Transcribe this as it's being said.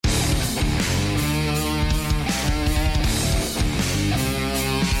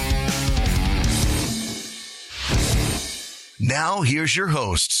Now, here's your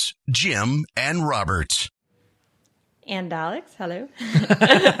hosts, Jim and Robert. And Alex, hello.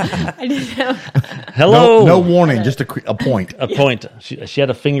 I didn't know. Hello. No warning, just a point. A point. She had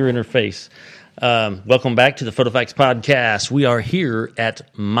a finger in her face. Welcome back to the PhotoFacts podcast. We are here at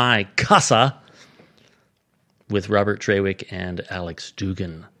my casa with Robert Trawick and Alex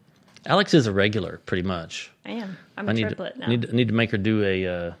Dugan. Alex is a regular, pretty much. I am. I'm a triplet now. Need to make her do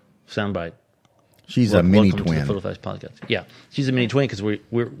a soundbite. She's a mini Welcome twin. to the PhotoFacts podcast. Yeah, she's a mini twin because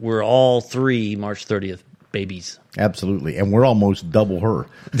we're all three March 30th babies. Absolutely, and we're almost double her.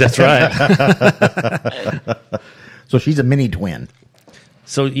 That's right. So she's a mini twin.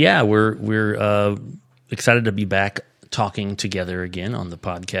 So yeah, we're excited to be back talking together again on the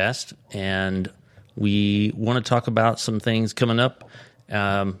podcast, and we want to talk about some things coming up.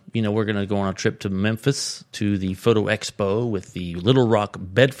 We're going to go on a trip to Memphis to the Photo Expo with the Little Rock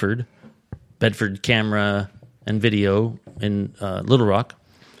Bedford Camera and Video in Little Rock,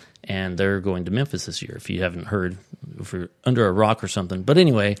 and they're going to Memphis this year. If you haven't heard, if you're under a rock or something, but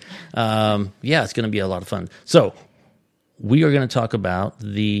anyway, it's going to be a lot of fun. So we are going to talk about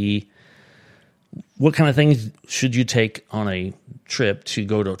what kind of things should you take on a trip to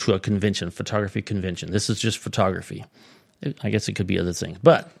go to a convention, photography convention. This is just photography. I guess it could be other things,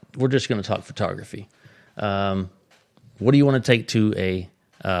 but we're just going to talk photography. What do you want to take to a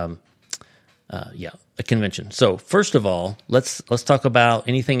convention? So first of all, let's talk about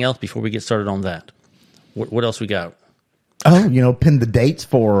anything else before we get started on that. What else we got? Oh, pin the dates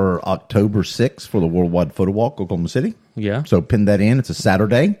for October 6th for the Worldwide Photo Walk, Oklahoma City. Yeah. So pin that in. It's a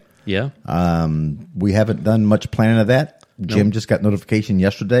Saturday. Yeah. We haven't done much planning of that. Jim just got notification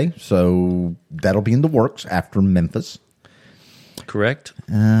yesterday, so that'll be in the works after Memphis. Correct.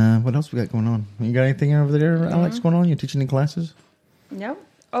 What else we got going on? You got anything over there, Alex, going on? You teaching any classes? No.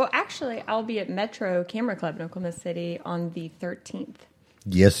 Oh, actually, I'll be at Metro Camera Club in Oklahoma City on the 13th.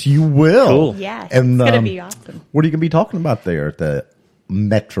 Yes, you will. Cool. Yes, And, it's going to be awesome. What are you going to be talking about there at the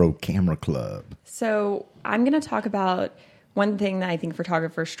Metro Camera Club? So I'm going to talk about one thing that I think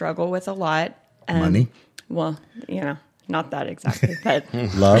photographers struggle with a lot. Money? Well, not that exactly, but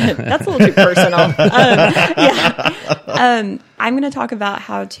Love? that's a little too personal. I'm going to talk about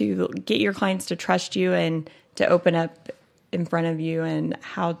how to get your clients to trust you and to open up in front of you, and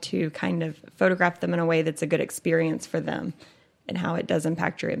how to kind of photograph them in a way that's a good experience for them, and how it does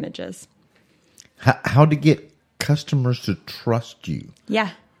impact your images. How to get customers to trust you? Yeah,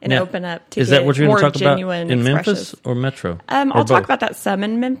 and Now, open up to is get that what you're more going to talk about genuine in expressions. Memphis or Metro? I'll talk about that some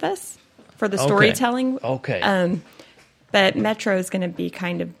in Memphis for the storytelling. Okay. But Metro is going to be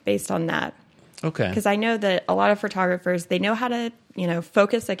kind of based on that. Okay. Because I know that a lot of photographers, they know how to,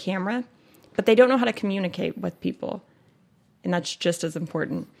 focus a camera, but they don't know how to communicate with people. And that's just as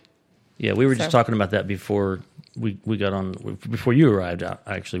important. Yeah, we were just talking about that before we got on, before you arrived,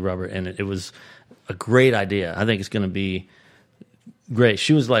 actually, Robert, and it was a great idea. I think it's going to be great.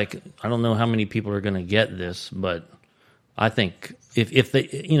 She was like, I don't know how many people are going to get this, but I think if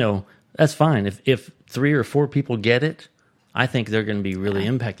they, that's fine. If 3 or 4 people get it, I think they're going to be really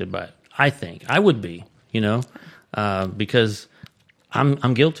impacted by it. I think I would be, because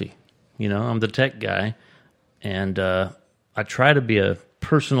I'm guilty. I'm the tech guy, and I try to be a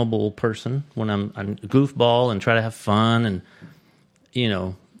personable person when I'm goofball and try to have fun and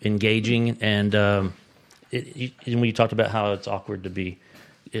engaging. And when you talked about how it's awkward to be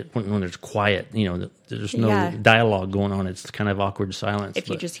when there's quiet, there's no dialogue going on. It's kind of awkward silence. If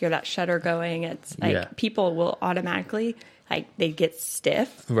you just hear that shutter going, it's like people will automatically they get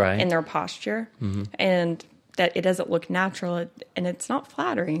stiff in their posture, and that it doesn't look natural, and it's not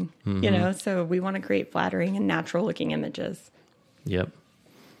flattering. So we want to create flattering and natural looking images. Yep.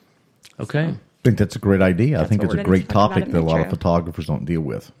 Okay. I think that's a great idea. I think it's a great topic that a lot of Metro. photographers don't deal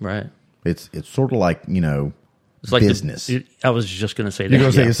with. Right. It's sort of like, It's like business. I was just going to say that. You're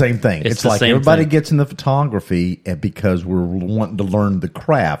going to say the same thing. It's the like same everybody thing. gets into photography because we're wanting to learn the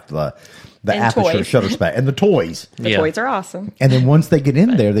craft, the And aperture, toys. shutter speed, and the toys. The toys are awesome. And then once they get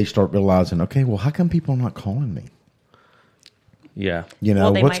in there, they start realizing, okay, well, how come people are not calling me? Yeah.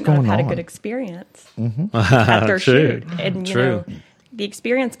 Well, they what's might not going have had on? a good experience at their True. shoot. And, True. The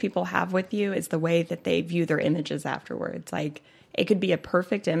experience people have with you is the way that they view their images afterwards. Like, it could be a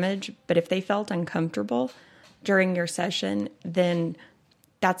perfect image, but if they felt uncomfortable during your session, then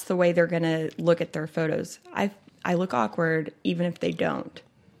that's the way they're going to look at their photos. I look awkward even if they don't.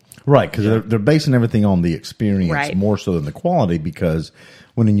 Right, because they're basing everything on the experience more so than the quality, because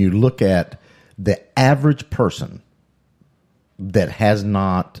when you look at the average person that has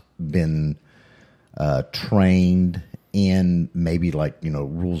not been trained in maybe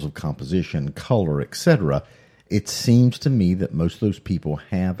rules of composition, color, etc., it seems to me that most of those people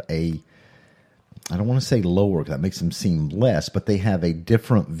have I don't want to say lower, because that makes them seem less, but they have a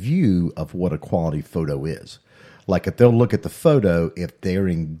different view of what a quality photo is. Like if they'll look at the photo, if they're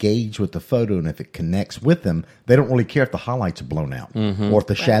engaged with the photo and if it connects with them, they don't really care if the highlights are blown out or if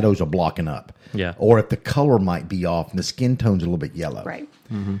the shadows are blocking up, or if the color might be off and the skin tone's a little bit yellow. Right.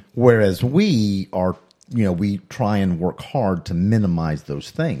 Whereas we are, we try and work hard to minimize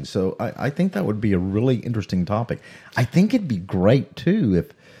those things. So I think that would be a really interesting topic. I think it'd be great too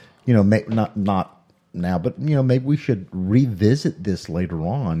if, not now, but maybe we should revisit this later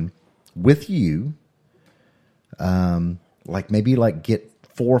on with you. Maybe get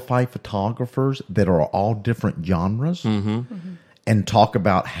 4 or 5 photographers that are all different genres and talk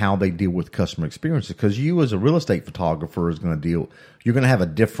about how they deal with customer experiences. Because you as a real estate photographer you're going to have a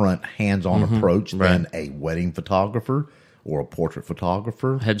different hands-on approach than a wedding photographer or a portrait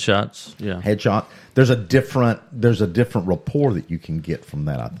photographer. Headshots, yeah. Headshot. There's a different rapport that you can get from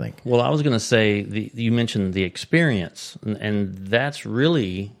that, I think. Well, I was going to say, you mentioned the experience, and that's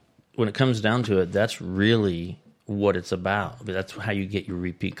really, when it comes down to it, that's really what it's about. That's how you get your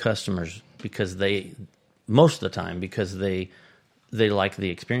repeat customers, because most of the time, because they like the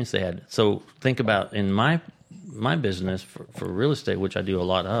experience they had. So think about in my business for real estate, which I do a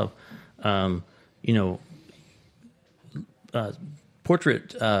lot of,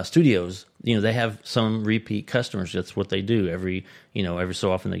 portrait studios, they have some repeat customers. That's what they do every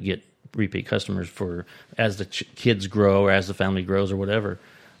so often. They get repeat customers as the kids grow or as the family grows or whatever.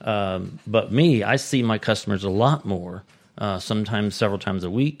 But me, I see my customers a lot more, sometimes several times a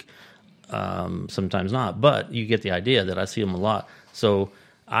week, sometimes not. But you get the idea that I see them a lot. So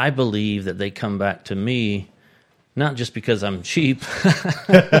I believe that they come back to me not just because I'm cheap,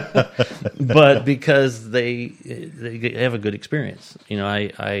 but because they have a good experience.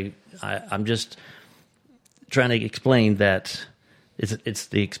 I'm just trying to explain that. It's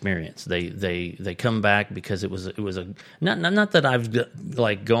the experience. They come back because it was a not that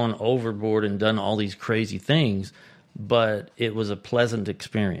I've gone overboard and done all these crazy things, but it was a pleasant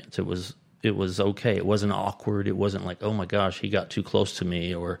experience. It was okay. It wasn't awkward. It wasn't like, oh my gosh, he got too close to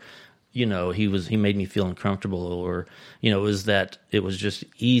me, or he made me feel uncomfortable, or it was just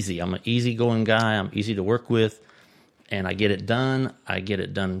easy. I'm an easygoing guy. I'm easy to work with, and I get it done. I get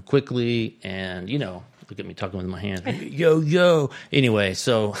it done quickly, and look at me talking with my hand. Yo. Anyway,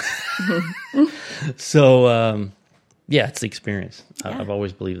 so it's the experience. Yeah. I've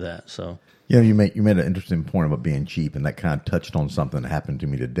always believed that. So you made an interesting point about being cheap, and that kind of touched on something that happened to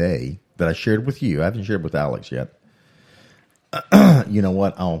me today that I shared with you. I haven't shared with Alex yet. You know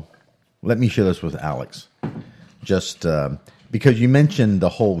what? Let me share this with Alex. Just because you mentioned the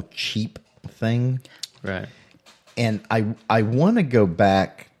whole cheap thing, right? And I want to go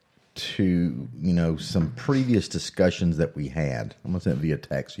back to some previous discussions that we had. I'm going to send it via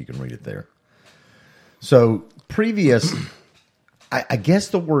text so you can read it there. So previous, I guess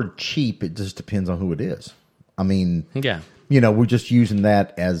the word cheap, it just depends on who it is. I mean, yeah, we're just using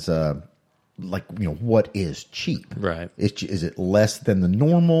that as what is cheap? Right. Is it less than the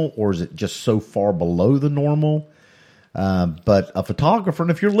normal, or is it just so far below the normal? But a photographer,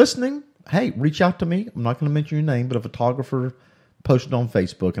 and if you're listening, hey, reach out to me. I'm not going to mention your name, but a photographer posted on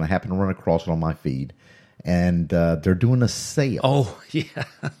Facebook, and I happen to run across it on my feed, and they're doing a sale. Oh, yeah.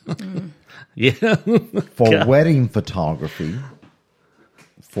 Yeah. For wedding photography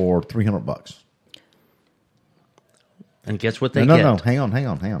for $300. And guess what they get? No, hang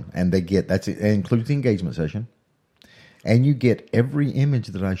on. And they get, it includes the engagement session, and you get every image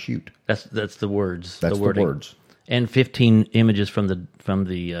that I shoot. That's the words. That's the words. And 15 images from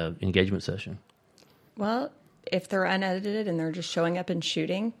the engagement session. Well, if they're unedited and they're just showing up and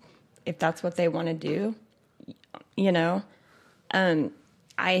shooting, if that's what they want to do,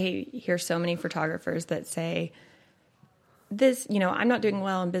 I hear so many photographers that say this, I'm not doing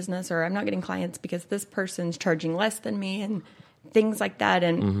well in business, or I'm not getting clients because this person's charging less than me, and things like that.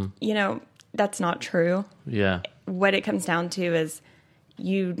 And, that's not true. Yeah. What it comes down to is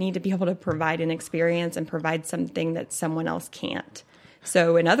you need to be able to provide an experience and provide something that someone else can't.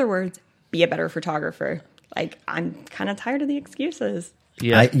 So in other words, be a better photographer. I'm kind of tired of the excuses.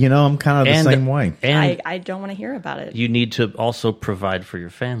 Yeah, I'm kind of the same way. And I don't want to hear about it. You need to also provide for your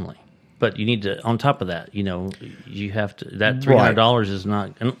family, but you need to, on top of that, you have to. That $300 is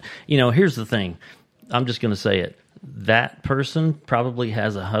not. And here's the thing. I'm just going to say it. That person probably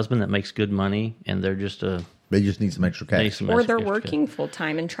has a husband that makes good money, and they're just They just need some extra cash. Or they're working full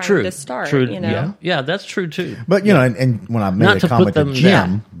time and trying to start. True. Yeah, that's true too. But and when I made a comment to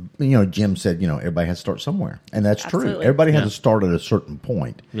Jim, Jim said, everybody has to start somewhere, and that's true. Everybody has to start at a certain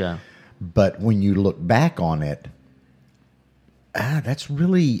point. Yeah. But when you look back on it, that's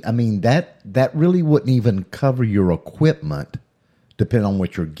really, I mean, that really wouldn't even cover your equipment, depending on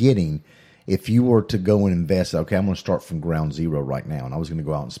what you're getting. If you were to go and invest, okay, I'm going to start from ground zero right now, and I was going to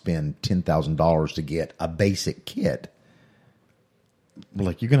go out and spend $10,000 to get a basic kit,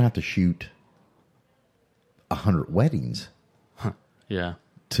 like, you're going to have to shoot 100 weddings. Yeah.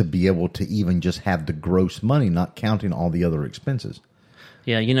 To be able to even just have the gross money, not counting all the other expenses.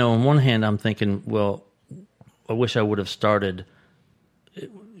 Yeah, you know, on one hand, I'm thinking, well, I wish I would have started,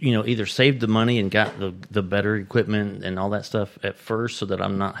 you know, either saved the money and got the better equipment and all that stuff at first, so that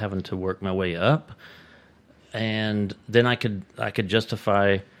I'm not having to work my way up, and then I could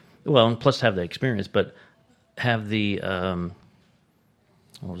justify, well, and plus have the experience, but have the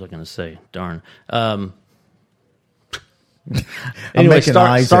what was I going to say? Darn. Anyway,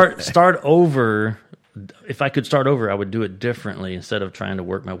 start over. If I could start over, I would do it differently instead of trying to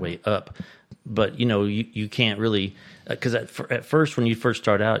work my way up. But, you know, you can't really, because at first, when you first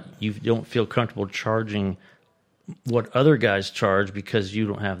start out, you don't feel comfortable charging what other guys charge because you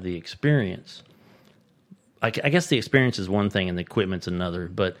don't have the experience. I guess the experience is one thing and the equipment's another,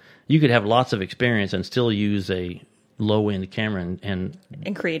 but you could have lots of experience and still use a low-end camera and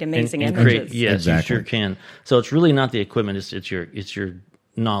create amazing images. Yes, exactly. You sure can. So it's really not the equipment; it's your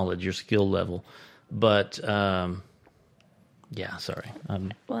knowledge, your skill level. But yeah, sorry. No.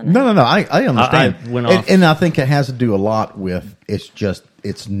 I understand. I went off. And I think it has to do a lot with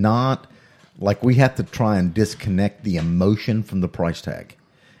it's not like we have to try and disconnect the emotion from the price tag.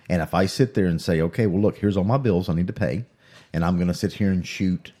 And if I sit there and say, okay, well, look, here's all my bills I need to pay, and I'm going to sit here and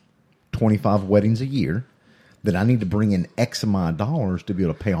shoot 25 weddings a year, that I need to bring in X amount of dollars to be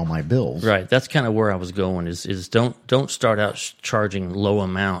able to pay all my bills. Right. That's kind of where I was going. Is don't start out charging low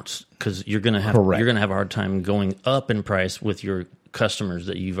amounts, because you're going to have a hard time going up in price with your customers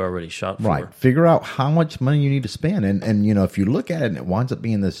that you've already shot for. Right. Figure out how much money you need to spend, and you know, if you look at it, and it winds up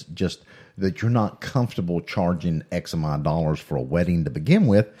being this just that you're not comfortable charging X amount of dollars for a wedding to begin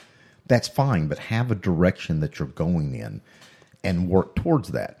with, that's fine. But have a direction that you're going in, and work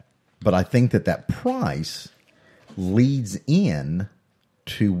towards that. But I think that price leads in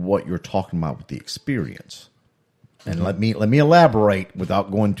to what you're talking about with the experience. And let me elaborate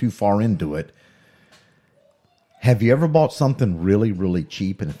without going too far into it. Have you ever bought something really, really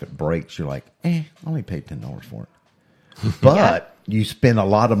cheap, and if it breaks, you're like, I only paid $10 for it. But you spend a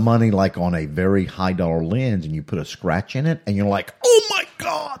lot of money like on a very high dollar lens, and you put a scratch in it, and you're like, oh my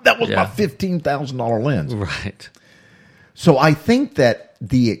God, that was my $15,000 lens. Right. So I think that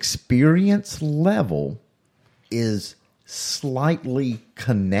the experience level is slightly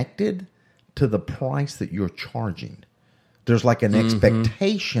connected to the price that you're charging. There's like an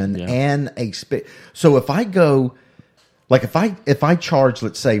expectation and so if I go, like if I charge,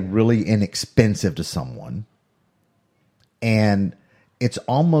 let's say, really inexpensive to someone, and it's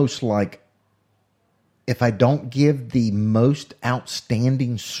almost like if I don't give the most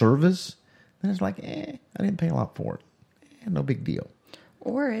outstanding service, then it's like, I didn't pay a lot for it. No big deal.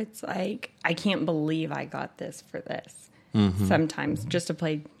 Or it's like, I can't believe I got this for this. Sometimes, just to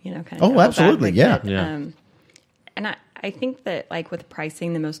play, you know, kind of. Oh, absolutely, advocate. Yeah. And I think that, like, with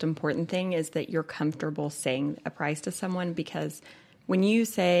pricing, the most important thing is that you're comfortable saying a price to someone, because when you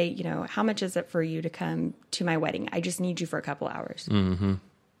say, you know, how much is it for you to come to my wedding? I just need you for a couple hours.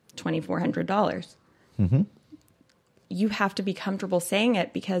 $2,400. You have to be comfortable saying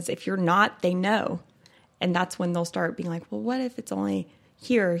it, because if you're not, they know. And that's when they'll start being like, well, what if it's only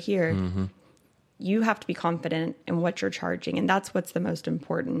here or here? You have to be confident in what you're charging, and that's what's the most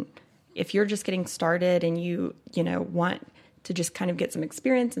important. If you're just getting started and you know, want to just kind of get some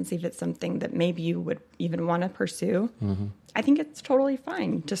experience and see if it's something that maybe you would even want to pursue, I think it's totally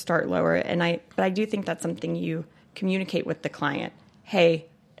fine to start lower. But I do think that's something you communicate with the client. Hey,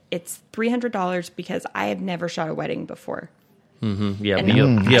 it's $300 because I have never shot a wedding before. Yeah,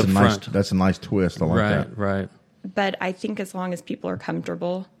 that's a nice twist. I like that. Right. But I think as long as people are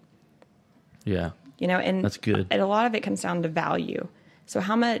comfortable, you know, and that's good. And a lot of it comes down to value. So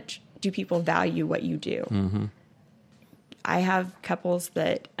how much do people value what you do? I have couples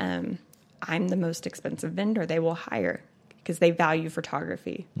that I'm the most expensive vendor they will hire because they value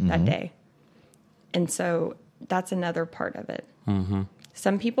photography that day. And so that's another part of it.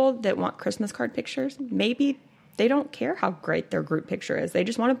 Some people that want Christmas card pictures, maybe they don't care how great their group picture is. They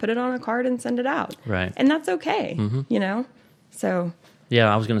just want to put it on a card and send it out. Right. And that's okay, you know? So.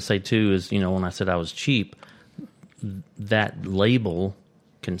 Yeah, I was going to say, too, is, you know, when I said I was cheap, that label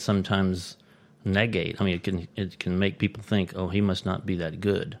can sometimes negate. I mean, it can make people think, oh, he must not be that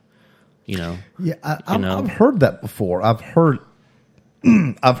good, you know? Yeah, I've heard that before. I've heard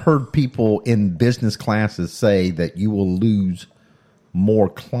I've heard people in business classes say that you will lose more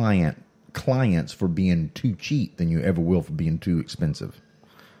clients for being too cheap than you ever will for being too expensive.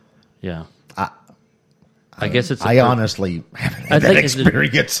 Yeah. I guess it's. I honestly haven't had that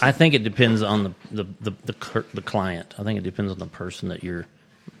experience. I think it depends on the client. I think it depends on the person that you're,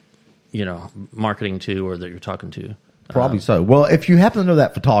 marketing to or that you're talking to. Probably so. Well, if you happen to know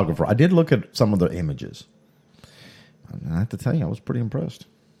that photographer, I did look at some of the images. I have to tell you, I was pretty impressed.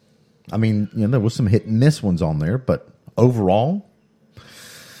 I mean, there was some hit and miss ones on there, but overall,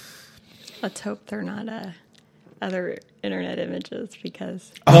 let's hope they're not other internet images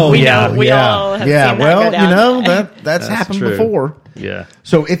because we all have seen that well, go down. That's happened true. Before. Yeah.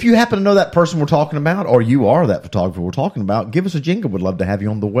 So if you happen to know that person we're talking about, or you are that photographer we're talking about, give us a jingle. We'd love to have you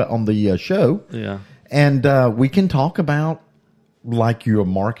on the show. Yeah. And we can talk about like your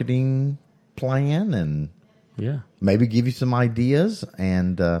marketing plan and maybe give you some ideas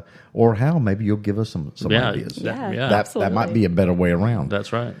and or how maybe you'll give us some ideas. That might be a better way around.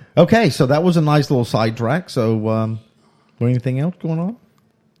 That's right. Okay, so that was a nice little sidetrack. So anything else going on?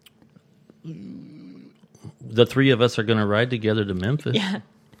 The three of us are going to ride together to Memphis. Yeah.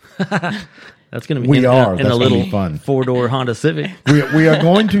 That's going to be in a little fun 4-door Honda Civic. We are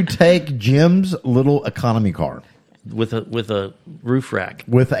going to take Jim's little economy car with a roof rack.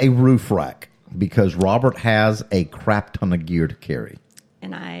 With a roof rack. Because Robert has a crap ton of gear to carry.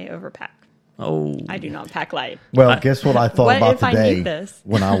 And I overpack. Oh. I do not pack light. Well, guess what I thought about today? I need this?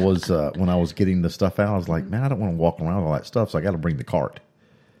 when I was getting the stuff out, I was like, man, I don't want to walk around with all that stuff, so I got to bring the cart.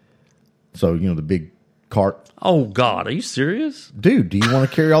 So, the big cart. Oh, God. Are you serious? Dude, do you want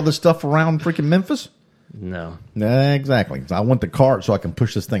to carry all this stuff around freaking Memphis? No. Exactly. So I want the cart so I can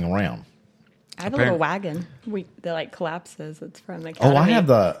push this thing around. I have a little wagon that collapses. It's from the Academy. I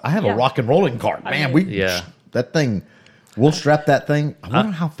have a rock and rolling cart. Man, that thing. We'll strap that thing. I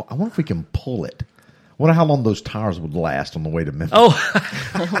wonder if we can pull it. I wonder how long those tires would last on the way to Memphis. Oh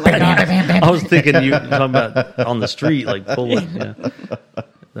my God! I was thinking you talking about on the street, like pulling. Yeah.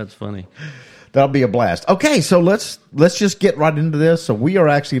 That's funny. That'll be a blast. Okay, so let's just get right into this. So we are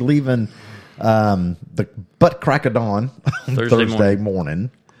actually leaving the butt crack of dawn Thursday morning.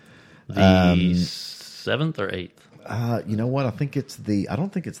 The 7th or 8th? You know what? I don't think it's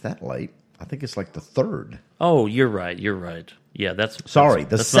that late. I think it's like the 3rd. Oh, you're right. Yeah, that's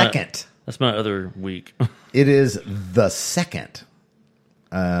 2nd. That's my other week. It is the 2nd.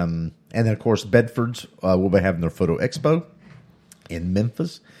 And then, of course, Bedford's will be having their photo expo in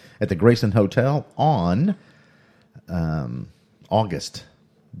Memphis at the Grayson Hotel on August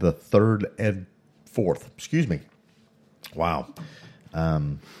the 3rd and 4th. Excuse me. Wow.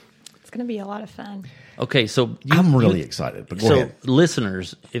 It's going to be a lot of fun. Okay, so I'm really excited. But go ahead.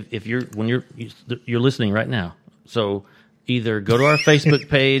 Listeners, if you're listening right now, so either go to our Facebook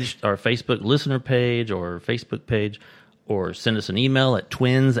page, our Facebook listener page, or Facebook page, or send us an email at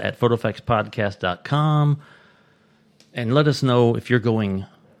twins@photofactspodcast.com and let us know if you're going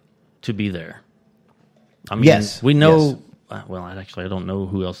to be there. I mean, yes, we know. Yes. Well, I don't know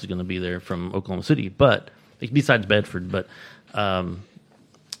who else is going to be there from Oklahoma City, but besides Bedford, but. I'm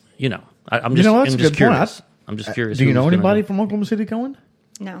just curious. I'm just curious. Do you know anybody from Oklahoma City going?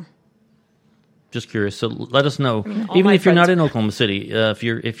 No. Just curious. So let us know. Even if you're not in Oklahoma City, if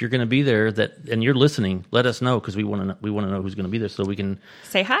you're going to be there and you're listening, let us know because we want to know who's going to be there so we can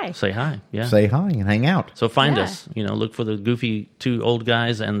say hi. Say hi. Yeah. Say hi and hang out. So find us. Look for the goofy 2 old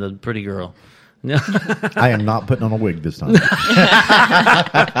guys and the pretty girl. I am not putting on a wig this time.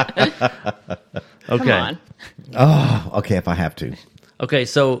 Okay. Come on. Oh, okay. If I have to. Okay,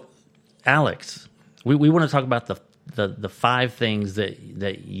 so Alex, we want to talk about the 5 things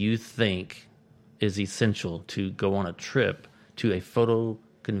that you think is essential to go on a trip to a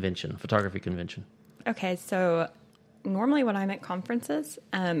photography convention. Okay, so normally when I'm at conferences,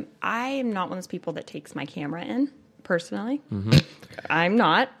 I am not one of those people that takes my camera in personally. Mm-hmm. I'm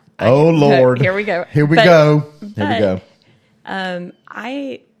not. Oh Lord! Here we go. Here we go. I'm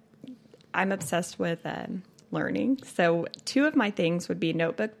obsessed with learning. So 2 of my things would be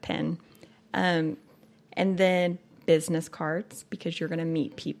notebook, pen, and then business cards because you're going to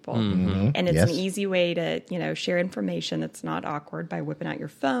meet people. Mm-hmm. And it's an easy way to, share information that's not awkward by whipping out your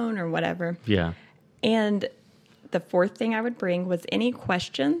phone or whatever. Yeah. And the 4th thing I would bring was any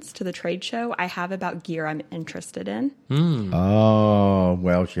questions to the trade show I have about gear I'm interested in. Mm. Oh,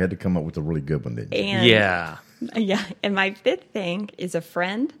 well, she had to come up with a really good one, didn't you? Yeah. And my 5th thing is a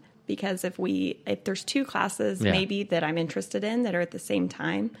friend. Because if there's 2 classes maybe that I'm interested in that are at the same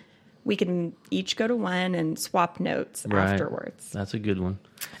time, we can each go to one and swap notes afterwards. That's a good one.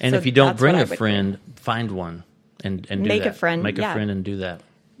 And if you don't bring a friend, find one. and do make that. a friend. Make a friend and do that.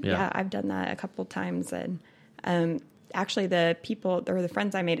 Yeah, I've done that a couple times. And actually, the people or the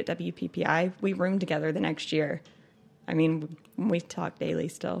friends I made at WPPI, we roomed together the next year. I mean, we talk daily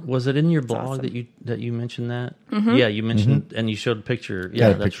still. Was it in your blog awesome. that you mentioned that? Mm-hmm. Yeah, you mentioned, and you showed a picture. Yeah,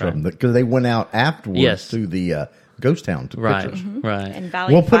 that's picture right. of them because they went out afterwards to the ghost town to Right, pictures. right. And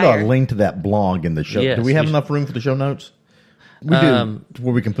Valley We'll put Fire. a link to that blog in the show. Yes, do we have we enough room for the show notes? We do,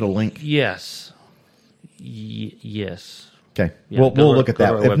 where we can put a link. Yes. Yes. Okay, Yeah, we'll look at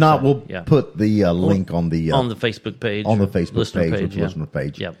that. our If not, website. we'll Yeah. put the link on the Facebook page. on the or Facebook listener page, yeah. listener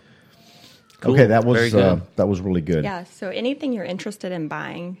page. Yep. Cool. Okay, that Very was good. that was really good. Yeah, so anything you're interested in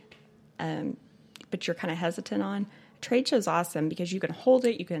buying, but you're kind of hesitant on, trade show's awesome because you can hold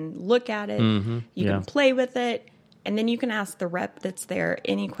it, you can look at it, you Yeah. can play with it, and then you can ask the rep that's there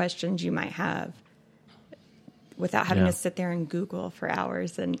any questions you might have without having to sit there and Google for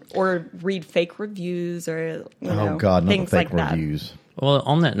hours or read fake reviews or Oh God, not the things fake like reviews. Well,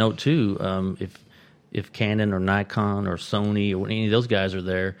 on that note too, if Canon or Nikon or Sony or any of those guys are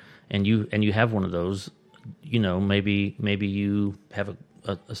there, and you have one of those, maybe you have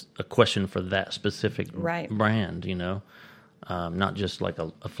a question for that specific brand, not just like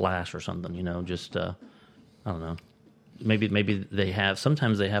a flash or something, just I don't know. Maybe they have.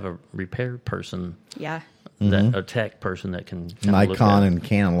 Sometimes they have a repair person. Yeah. A tech person that can Nikon and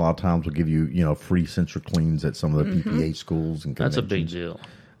Canon a lot of times will give you free sensor cleans at some of the PPA schools and That's a conventions. big deal.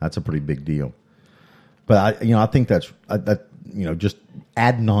 That's a pretty big deal. But I think that's just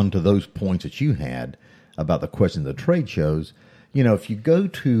adding on to those points that you had about the question of the trade shows. If you go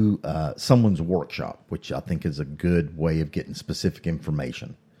to someone's workshop, which I think is a good way of getting specific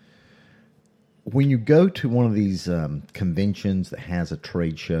information. When you go to one of these conventions that has a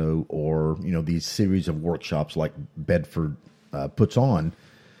trade show or, these series of workshops like Bedford puts on,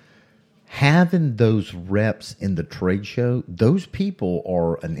 having those reps in the trade show, those people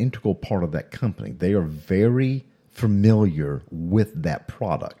are an integral part of that company. They are very familiar with that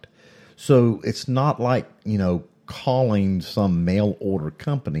product. So it's not like, calling some mail order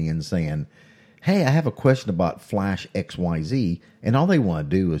company and saying, hey, I have a question about Flash XYZ, and all they want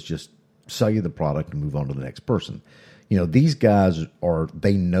to do is just sell you the product and move on to the next person. These guys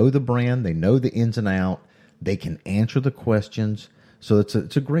they know the brand, they know the ins and out, they can answer the questions. So it's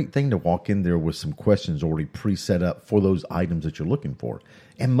a great thing to walk in there with some questions already pre-set up for those items that you're looking for.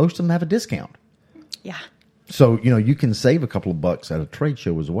 And most of them have a discount. Yeah. So, you can save a couple of bucks at a trade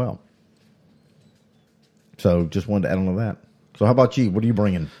show as well. So just wanted to add on to that. So how about you? What are you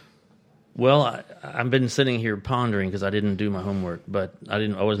bringing? Well, I've been sitting here pondering because I didn't do my homework, but I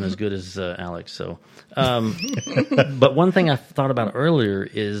wasn't as good as Alex. So, but one thing I thought about earlier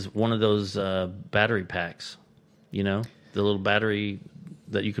is one of those battery packs. The little battery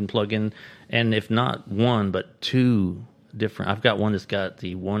that you can plug in, and if not one, but two different. I've got one that's got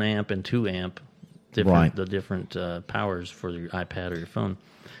the 1 amp and 2 amp, the different powers for your iPad or your phone.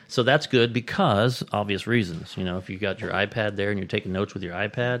 So that's good because obvious reasons. If you got your iPad there and you're taking notes with your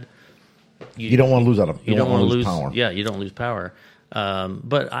iPad. You don't want to lose out. You don't want to lose power. Yeah, you don't lose power.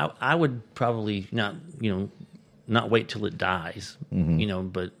 But I would probably not wait till it dies.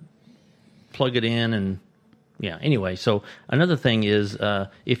 But plug it in and Anyway, so another thing is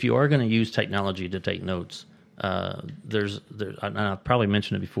if you are going to use technology to take notes, there's and I've probably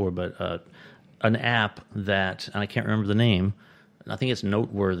mentioned it before, but an app that, and I can't remember the name. I think it's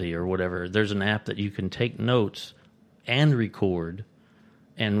Noteworthy or whatever. There's an app that you can take notes and record.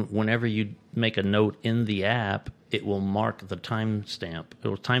 And whenever you make a note in the app, it will mark the timestamp. It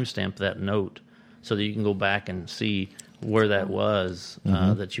will timestamp that note so that you can go back and see where that was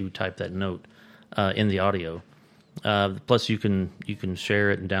that you typed that note in the audio. Plus, you can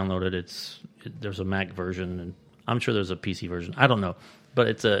share it and download it. There's a Mac version, and I'm sure there's a PC version. I don't know,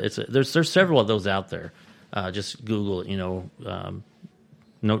 but there's several of those out there. Just Google it.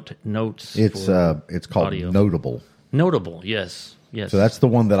 Notes. It's called audio. Notable. Notable, yes. So that's the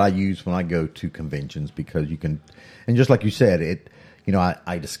one that I use when I go to conventions because you can, and just like you said,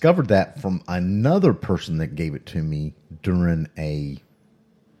 I discovered that from another person that gave it to me during it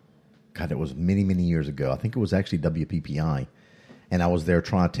was many, many years ago. I think it was actually WPPI. And I was there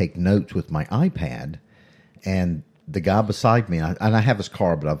trying to take notes with my iPad. And the guy beside me, and I have his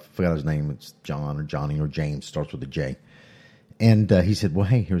card, but I forgot his name. It's John or Johnny or James, starts with a J. And he said, well,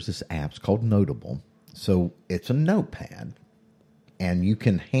 hey, here's this app. It's called Notable. So it's a notepad. And you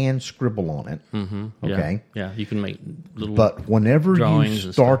can hand scribble on it. Mm-hmm. Okay? Yeah, you can make little But whenever you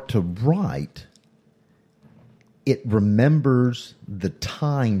drawings start to write, it remembers the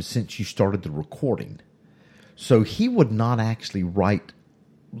time since you started the recording. So he would not actually write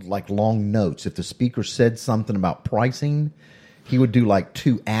like long notes. If the speaker said something about pricing, he would do like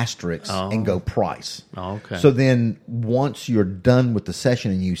 2 asterisks and go price. Oh, okay. So then once you're done with the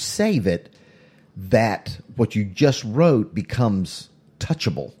session and you save it, that what you just wrote becomes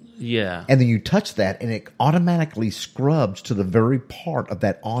touchable. Yeah. And then you touch that and it automatically scrubs to the very part of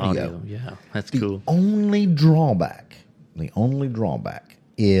that audio. Yeah, that's The cool. only drawback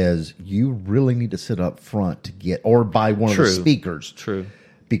is you really need to sit up front to get, or buy one of the speakers. True.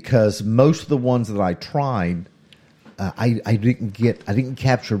 Because most of the ones that I tried, I didn't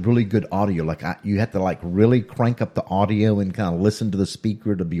capture really good audio. Like you have to like really crank up the audio and kind of listen to the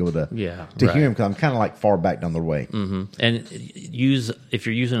speaker to be able to hear him. Because I'm kind of like far back down the way. Mm-hmm. And if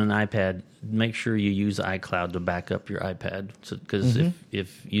you're using an iPad, make sure you use iCloud to back up your iPad. Because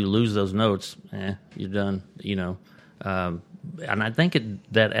if you lose those notes, you're done. You know, and I think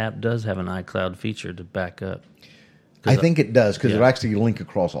that app does have an iCloud feature to back up. I think it does because it actually link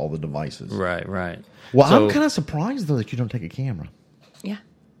across all the devices. Right. Well, I'm kind of surprised though that you don't take a camera. Yeah.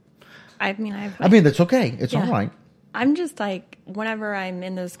 I mean, that's okay. It's all right. I'm just like, whenever I'm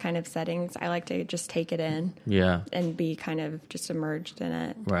in those kind of settings, I like to just take it in. Yeah. And be kind of just immersed in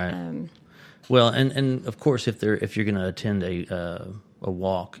it. Right. Well, and of course, if you're going to attend a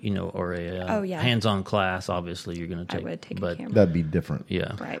walk, you know, or a hands-on class, obviously you're going to take. I would take a camera. That'd be different.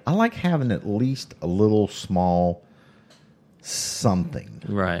 Yeah. Right. I like having at least a little small something.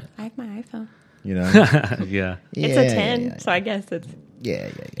 Right. I have my iPhone. You know? Yeah. It's a 10, so I guess it's... Yeah.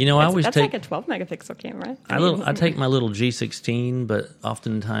 You know, that's like a 12 megapixel camera. I take my little G16, but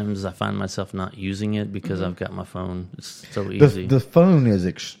oftentimes I find myself not using it because I've got my phone. It's so easy. The phone is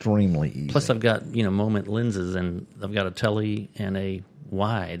extremely easy. Plus, I've got moment lenses, and I've got a tele and a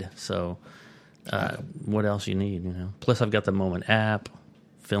wide. So, what else you need? You know. Plus, I've got the Moment app,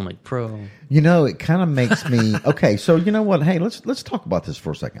 Filmic Pro. You know, it kind of makes me okay. So you know what? Hey, let's talk about this for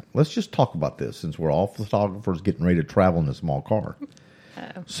a second. Let's just talk about this since we're all photographers getting ready to travel in a small car.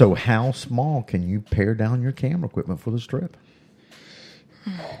 Uh-oh. So how small can you pare down your camera equipment for this trip?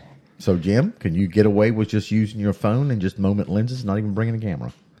 So Jim, can you get away with just using your phone and just moment lenses, not even bringing a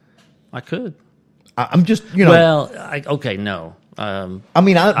camera? I could. I'm just, you know. Well, no.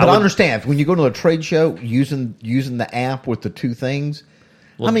 I understand when you go to a trade show using the app with the 2 things.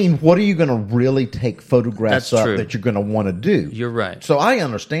 Well, what are you going to really take photographs up that you're going to want to do? You're right. So I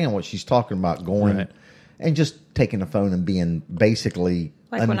understand what she's talking about, going and just taking the phone and being basically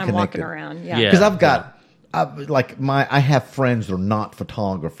like unconnected. When I'm walking around. Yeah. Because I have friends that are not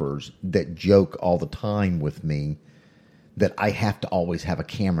photographers that joke all the time with me that I have to always have a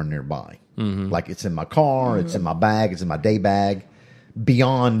camera nearby. Mm-hmm. Like it's in my car, it's in my bag, it's in my day bag,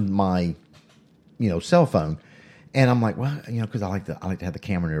 beyond my, cell phone. And I'm like, well, because I like to have the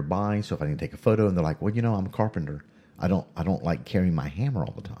camera nearby. So if I need to take a photo, and they're like, well, I'm a carpenter. I don't like carrying my hammer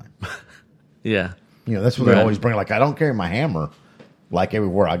all the time. Yeah. That's what they always bring. Like, I don't carry my hammer like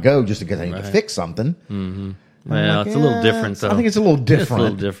everywhere I go just because I need to fix something. Mm-hmm. Well, it's a little different, though. I think it's a little different. It's a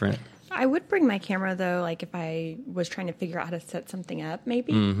little different. I would bring my camera, though, like if I was trying to figure out how to set something up,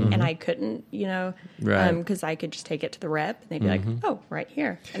 maybe, and I couldn't, because I could just take it to the rep, and they'd be like, oh, right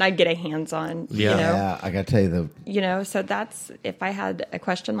here. And I'd get a hands-on, Yeah, I got to tell you, so that's, if I had a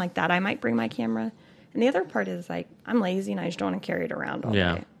question like that, I might bring my camera. And the other part is, like, I'm lazy, and I just don't want to carry it around all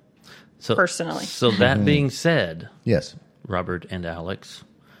day. So, personally. So that being said, yes, Robert and Alex,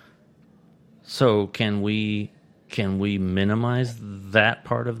 so can we minimize that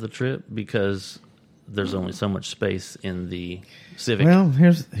part of the trip because there's only so much space in the Civic? Well,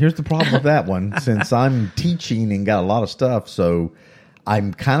 here's the problem with that one. Since I'm teaching and got a lot of stuff, so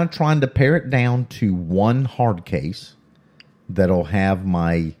I'm kind of trying to pare it down to one hard case that'll have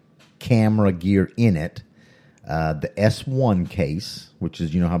my camera gear in it. The S1 case, which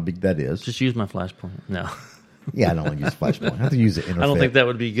is, how big that is. Just use my flash point. No. Yeah, I don't want to use flash point. I have to use the interface. I don't think that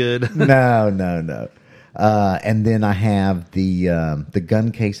would be good. No. And then I have the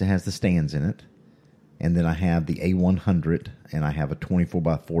gun case that has the stands in it. And then I have the A100, and I have a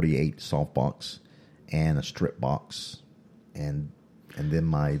 24x48 softbox and a strip box, and then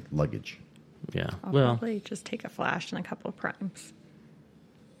my luggage. Yeah. I'll probably just take a flash and a couple of primes.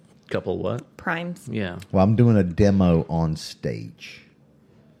 Couple what? Primes. Yeah. Well, I'm doing a demo on stage.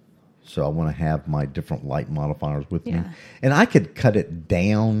 So I want to have my different light modifiers with me. And I could cut it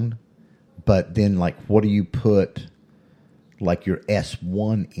down, but then, like, what do you put, like, your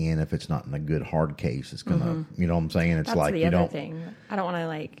S1 in if it's not in a good hard case? It's going to, you know what I'm saying? It's That's like, the other thing. I don't want to,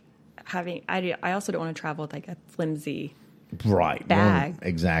 like, I also don't want to travel with, like, a flimsy bag. Well,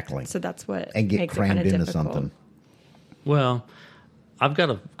 exactly. So that's what and get makes crammed it kind of into difficult. something. Well, I've got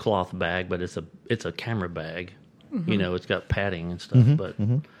a cloth bag, but it's a camera bag. You know, it's got padding and stuff, but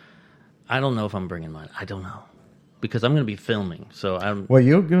I don't know if I'm bringing mine. I don't know because I'm going to be filming, so I'm. Well,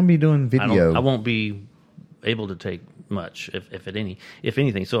 you're going to be doing video. I won't be able to take much, if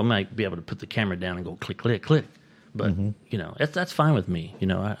anything. So I might be able to put the camera down and go click, click, click. But you know, that's fine with me. You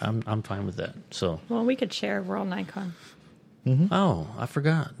know, I'm fine with that. So. Well, we could share. We're all Nikon. Oh, I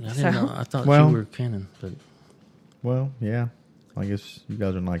forgot. I didn't know. I thought Well, you were Canon, but. Well, yeah. I guess you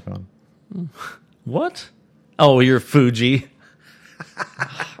guys are Nikon. What? Oh, you're Fuji.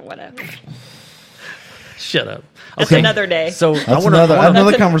 Whatever. Shut up. It's another day. So That's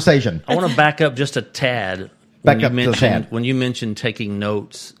another conversation. I want to back up just a tad. When you mentioned taking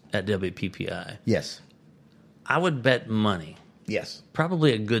notes at WPPI. Yes. I would bet money. Yes.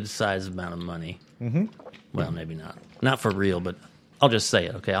 Probably a good size amount of money. Well, maybe not. Not for real, but I'll just say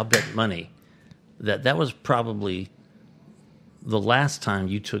it, okay? I'll bet money that was probably the last time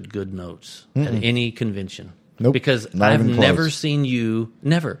you took good notes at any convention. Nope. Because I've never seen you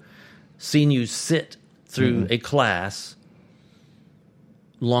sit through a class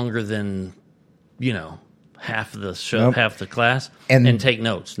longer than, you know, half the show, half the class, and take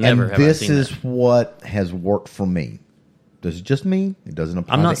notes. Never have I seen that. This is what has worked for me. This is just me. It doesn't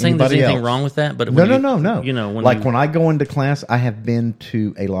apply to I'm not saying there's anybody anything else. wrong with that, but No. You know, when I go into class, I have been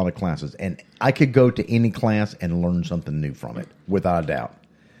to a lot of classes, and I could go to any class and learn something new from it, without a doubt.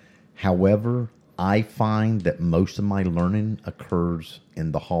 However, I find that most of my learning occurs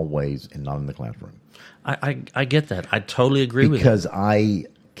in the hallways and not in the classroom. I get that. I totally agree with that. Because I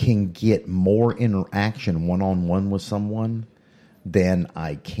can get more interaction one-on-one with someone than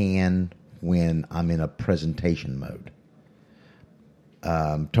I can when I'm in a presentation mode.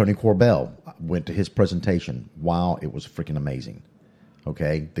 Tony Corbell went to his presentation. Wow, it was freaking amazing.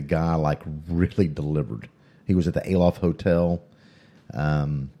 Okay, the guy really delivered. He was at the Aloft Hotel.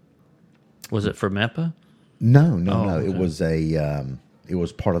 Was it for MEPA? No. Okay. It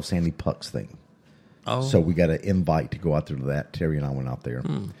was part of Sandy Puck's thing. Oh, So we got an invite to go out there to that. Terry and I went out there.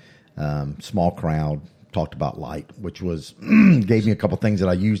 Small crowd, talked about light, which was gave me a couple things that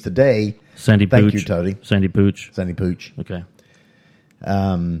I used today. Sandy Pooch. Thank you, Tony. Sandy Pooch. Sandy Pooch. Okay.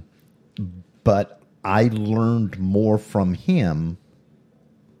 But I learned more from him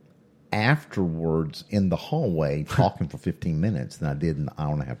afterwards in the hallway talking for 15 minutes than I did in the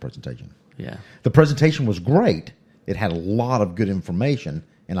hour and a half presentation. Yeah. The presentation was great. It had a lot of good information,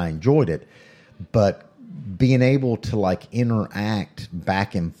 and I enjoyed it. But being able to interact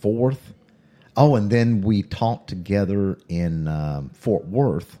back and forth. Oh, and then we talked together in Fort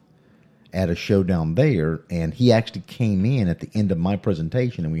Worth at a show down there, and he actually came in at the end of my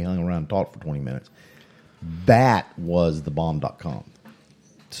presentation, and we hung around and talked for 20 minutes. That was thebomb.com.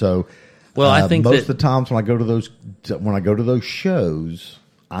 So, well, I think most of the times when I go to those shows,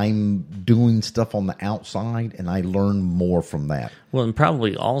 I'm doing stuff on the outside, and I learn more from that. Well, and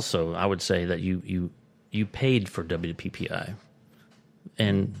probably also, I would say that you paid for WPPI,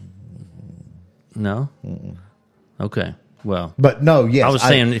 and no, okay. Well, but no, yes. I was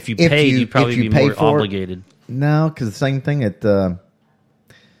saying if you paid, you'd probably be more obligated. No, because the same thing at no,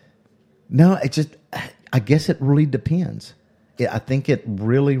 it just, I guess it really depends. I think it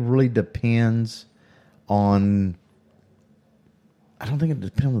really, really depends on, I don't think it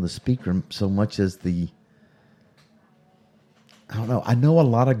depends on the speaker so much as I don't know. I know a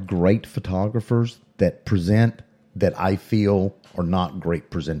lot of great photographers that present that I feel are not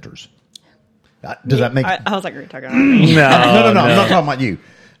great presenters. Does that make? I was like, "Are you talking about me?" No. I'm not talking about you.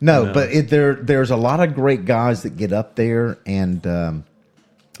 No. But there's a lot of great guys that get up there and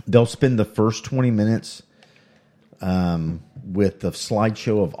they'll spend the first 20 minutes with the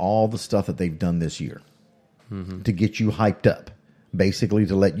slideshow of all the stuff that they've done this year to get you hyped up, basically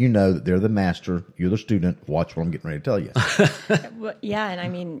to let you know that they're the master, you're the student. Watch what I'm getting ready to tell you. Well, yeah, and I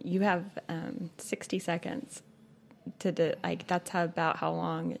mean, you have 60 seconds to that's about how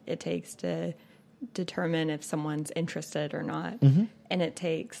long it takes to determine if someone's interested or not. And it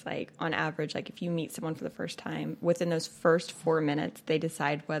takes on average, if you meet someone for the first time, within those first 4 minutes they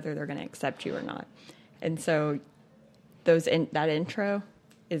decide whether they're going to accept you or not. And so that intro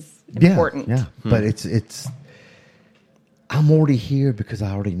is important. Yeah. But it's I'm already here because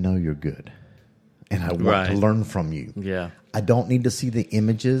I already know you're good and I want to learn from you. Yeah. I don't need to see the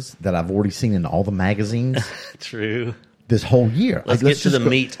images that I've already seen in all the magazines. True. This whole year. Let's get to the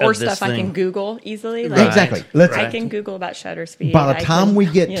meat or of this stuff thing. I can Google easily. Exactly. I can Google about shutter speed. By the time we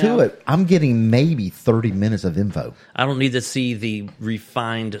get to it, I'm getting maybe 30 minutes of info. I don't need to see the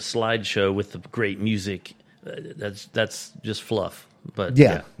refined slideshow with the great music. That's just fluff. But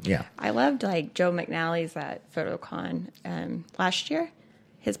yeah. I loved Joe McNally's at PhotoCon last year.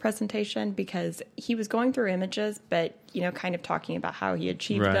 his presentation because he was going through images, but, kind of talking about how he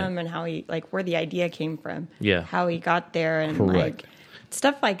achieved them and how he, where the idea came from. Yeah. How he got there and,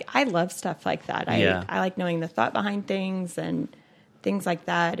 stuff I love stuff like that. I like knowing the thought behind things and things like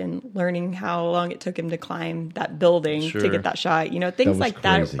that and learning how long it took him to climb that building to get that shot. Things like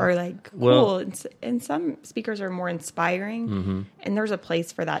that are cool. Well, and some speakers are more inspiring and there's a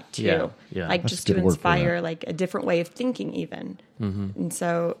place for that too. Yeah. Just to inspire a different way of thinking even. And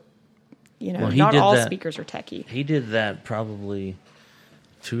so, not all speakers are techie. He did that probably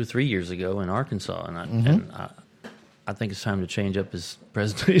 2 or 3 years ago in Arkansas. And I think it's time to change up his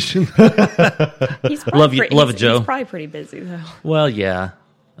presentation. He's love it, Joe. He's probably pretty busy, though. Well, yeah,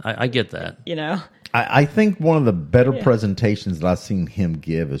 I get that. I think one of the better presentations that I've seen him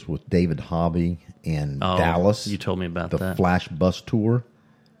give is with David Hobby in Dallas. You told me about the that. Flash Bus Tour.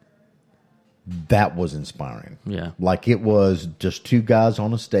 That was inspiring. Yeah. It was just two guys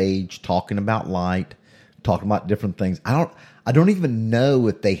on a stage talking about light, talking about different things. I don't even know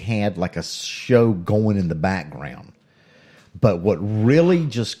if they had a show going in the background. But what really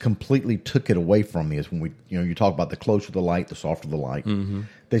just completely took it away from me is when you talk about the closer the light, the softer the light.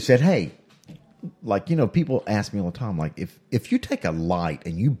 They said, hey, people ask me all the time, if you take a light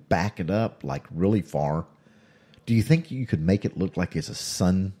and you back it up really far, do you think you could make it look like it's a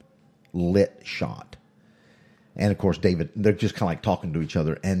sunlit shot? And of course, David, they're just kind of talking to each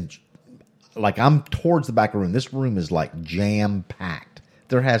other. And I'm towards the back of the room. This room is jam packed.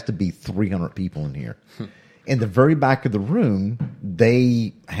 There has to be 300 people in here. In the very back of the room,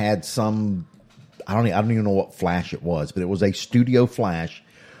 they had some, I don't even know what flash it was, but it was a studio flash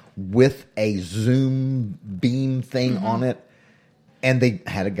with a zoom beam thing on it. And they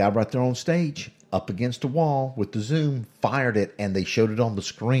had a guy right there on stage up against a wall with the zoom, fired it, and they showed it on the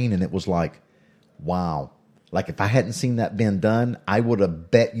screen. And it was wow. If I hadn't seen that being done, I would have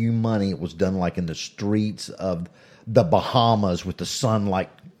bet you money it was done in the streets of the Bahamas with the sun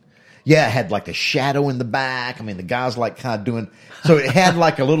it had a shadow in the back. I mean, the guy's kind of doing, so it had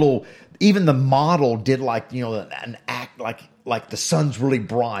a little, even the model did an act like the sun's really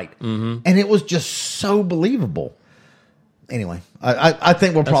bright. And it was just so believable. Anyway, I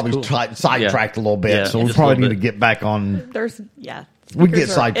think we're probably sidetracked a little bit, so we probably need to get back on. We get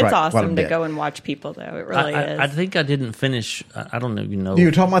sidetracked. It's awesome to go and watch people, though. It really is. I think I didn't finish. I don't know. You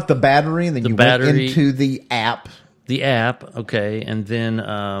were talking about the battery, and then you went into the app. The app, okay, and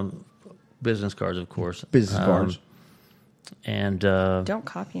then business cards, of course. Business cards. And don't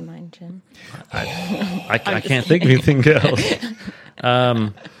copy mine, Jim. I can't think of anything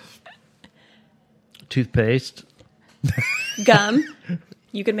else. Toothpaste, gum.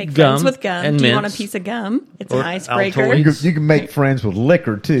 You can make friends with gum. Do you want a piece of gum? It's an icebreaker. You can make friends with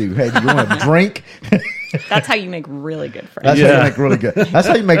liquor too. Hey, do you want a drink? That's how you make really good friends. That's how you make really good. That's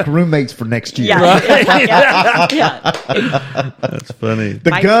how you make roommates for next year. That's funny.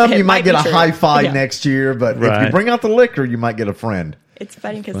 The gum, you might get a high five next year, but if you bring out the liquor, you might get a friend. It's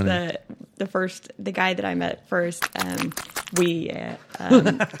funny because the guy that I met first, we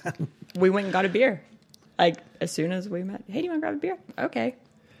went and got a beer. As soon as we met, hey, do you want to grab a beer? Okay.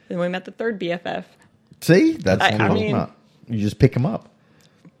 Then we met the third BFF. See, that's what I'm talking about. You just pick them up.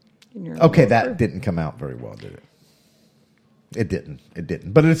 Okay, that didn't come out very well, did it? It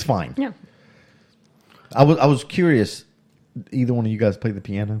didn't. But it's fine. Yeah. I was curious. Either one of you guys play the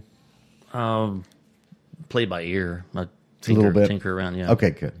piano? Play by ear. I a little bit. Tinker around. Yeah.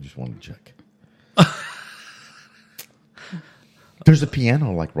 Okay, good. Just wanted to check. There's a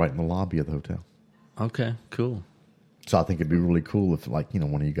piano right in the lobby of the hotel. Okay, cool. So I think it'd be really cool if one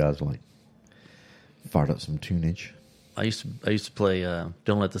of you guys fired up some tunage. I used to play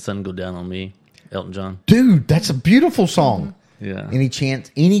 "Don't Let the Sun Go Down on Me," Elton John. Dude, that's a beautiful song. Yeah. Any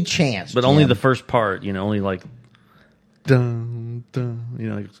chance? But Jim. Only the first part. Only dun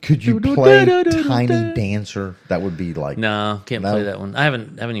dun. Could you play Tiny Dancer? That would be No, can't play that one. I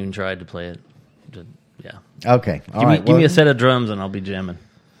haven't even tried to play it. Yeah. Okay. Give me a set of drums and I'll be jamming.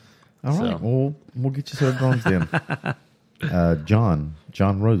 All right. Well, we'll get you a set of drums then. John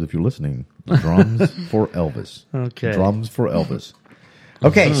Rose, if you're listening, drums for Elvis. Okay. Drums for Elvis.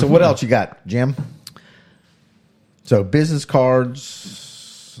 Okay, so what else you got, Jim? So business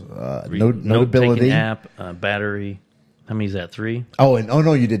cards, notability, app, battery. How many is that? 3? Oh,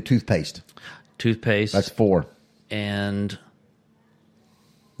 no, you did toothpaste. That's 4. And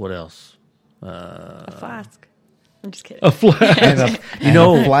what else? A flask. I'm just kidding. A flask. A flask.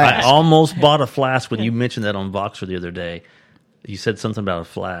 I almost bought a flask when you mentioned that on Voxer the other day. You said something about a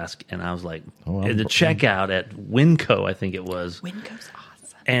flask, and I was like, at the checkout at Winco, I think it was. Winco's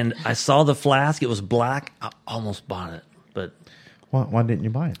awesome. And I saw the flask. It was black. I almost bought it, but Why didn't you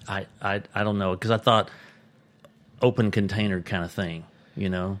buy it? I don't know, because I thought open container kind of thing, you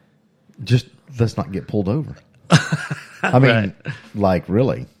know? Just let's not get pulled over. I mean, Right. like,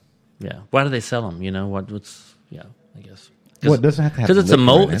 really? Yeah. Why do they sell them? You know what's? Yeah, I guess. Well, it doesn't have to have because it's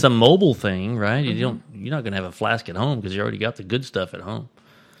liquor in it. it's a mobile thing, right? You're not going to have a flask at home because you already got the good stuff at home.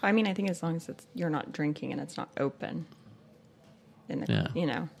 I mean, I think as long as you're not drinking and it's not open, you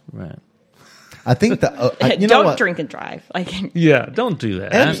know. Right. I think that you know Don't what? drink and drive. Like, Yeah. Don't do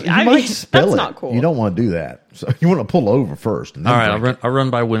that. And you I might mean, spill that's it. not cool. You don't want to do that. So you want to pull over first. And then All right. drink I'll run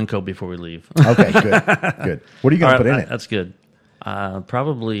by Winco before we leave. it. Okay, good, good. What are you going to put in it? That's good.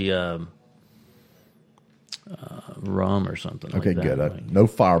 Probably rum or something. Okay, like that. good. No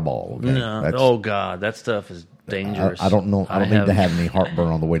Fireball. Okay? No. That's- Oh God, that stuff is dangerous. I don't know. I don't need to have any heartburn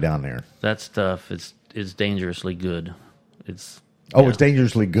on the way down there. that stuff. Is dangerously good. It's It's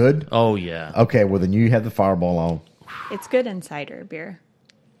dangerously good. oh yeah. Okay, well then you have the Fireball on. it's good in cider beer.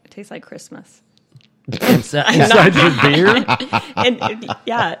 It tastes like Christmas. Inside your beer?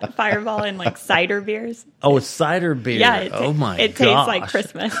 Yeah, Fireball and like cider beers. Oh, it's cider beer. Yeah, gosh. it tastes like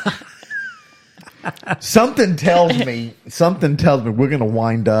Christmas. Something tells me we're going to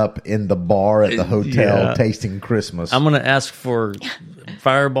wind up in the bar at the hotel Yeah. tasting Christmas. I'm going to ask for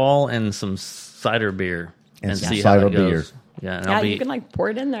Fireball and some cider beer And and some see cider how it goes. beer. Yeah, and Yeah, I'll be you can like pour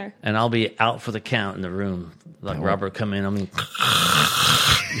it in there. and I'll be out for the count in the room. Like Robert come in, I mean,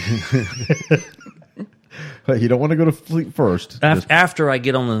 You don't want to go to sleep first. after I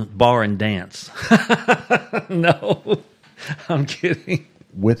get on the bar and dance. No, I'm kidding.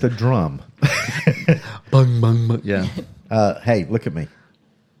 With a drum. Bung bung bung. Yeah. Hey, look at me.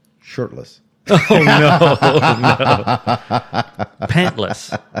 Shirtless.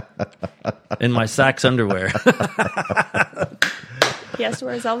 Pantless in my Saks underwear. He has to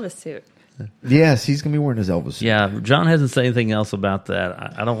wear his Elvis suit. Yes, he's going to be wearing his Elvis suit. Yeah, John hasn't said anything else about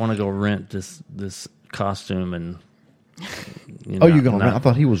that. I don't want to go rent this costume and. Oh, you're going to rent? I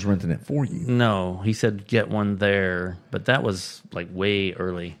thought he was renting it for you. No, he said get one there, but that was like way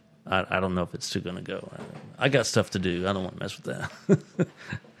early. I don't know if it's still going to go. I got stuff to do. I don't want to mess with that.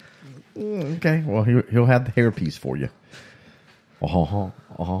 Okay, well, he'll have the hairpiece for you.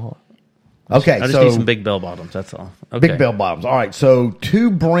 Okay, I just so need some big bell bottoms. That's all. Okay. big bell bottoms. All right, so to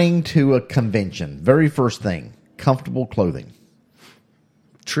bring to a convention, very first thing, comfortable clothing.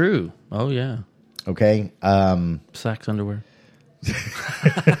 True. Oh yeah. Okay. Saks underwear.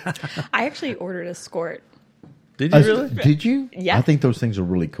 I actually ordered a skirt. Did you really? Did you? Yeah. I think those things are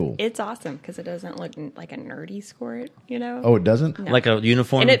really cool. It's awesome because it doesn't look like a nerdy skirt, you know? Oh, it doesn't? No. Like a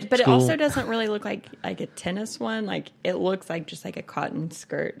uniform? But it school? also doesn't really look like a tennis one. Like it looks like just like a cotton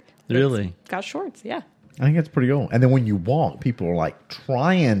skirt. Really? It's got shorts, yeah. I think it's pretty cool. And then when you walk, people are like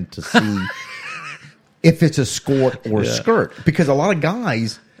trying to see if it's a skirt or a skirt. Because a lot of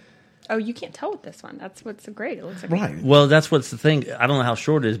guys... Oh, you can't tell with this one. That's what's so great. It looks like Right. Well, that's what's the thing. I don't know how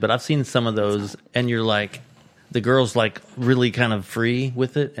short it is, but I've seen some of those, and you're like, the girl's like really kind of free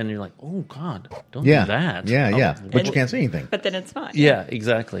with it, and you're like, oh God, don't do that. Yeah. Oh, But you can't see anything. But then it's not. Yeah,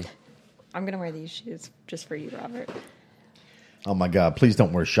 exactly. I'm gonna wear these shoes just for you, Robert. Oh my God! Please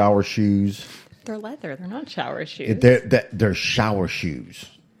don't wear shower shoes. They're leather. They're not shower shoes. They're shower shoes.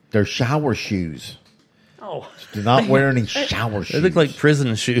 They're shower shoes. Oh, Do not wear any shower they shoes. look like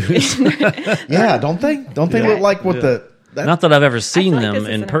prison shoes. Yeah, don't they? Don't they look like what the? Not that I've ever I seen feel like them this in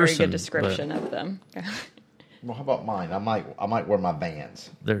isn't a very person. good description of them. Well, how about mine? I might wear my Vans.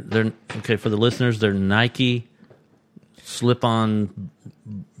 They're okay for the listeners. They're Nike slip-on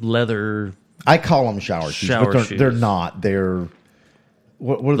leather. I call them shower shoes, Shower but shoes. they're not. They're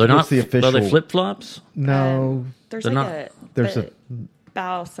They're not what's the official? Are they flip-flops? No, There's They're like not- a there's the a-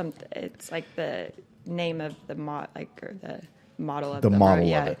 bow something. It's like the name of the or the model of the them, model or,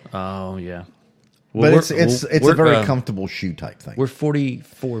 yeah. of it. Oh yeah. But it's a we're, very comfortable shoe type thing. We're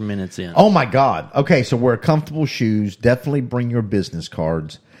 44 minutes in. Oh my God! Okay, so wear comfortable shoes. Definitely bring your business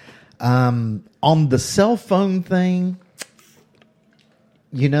cards. On the cell phone thing,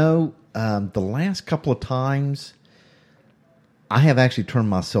 the last couple of times, I have actually turned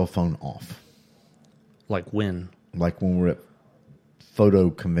my cell phone off. Like when? Like when we're at photo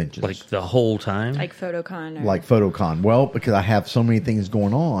conventions. Like the whole time? Like PhotoCon. Or, Like PhotoCon. Well, because I have so many things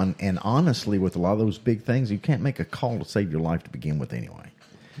going on, and honestly, with a lot of those big things, you can't make a call to save your life to begin with anyway.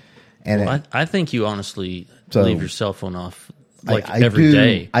 And Well, I think you honestly So- leave your cell phone off like I every do,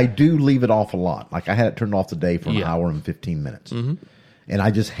 day. I do leave it off a lot. Like I had it turned off today for an Yeah. hour and 15 minutes. Mm-hmm. And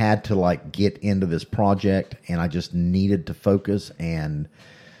I just had to like get into this project, and I just needed to focus. And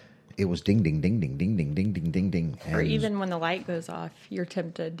it was ding, ding, ding, ding, ding, ding, ding, ding, ding, ding. Or even when the light goes off, you're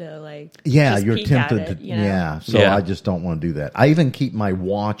tempted to like, yeah, just you're peek tempted at it, to, you know? yeah. So I just don't want to do that. I even keep my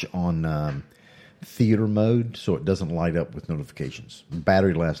watch on theater mode so it doesn't light up with notifications.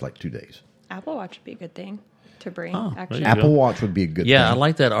 Battery lasts like 2 days. Apple Watch would be a good thing to bring. Oh, actually, Apple Watch would be a good thing. Yeah, I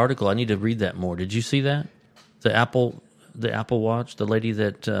like that article. I need to read that more. Did you see that? The Apple Watch, the lady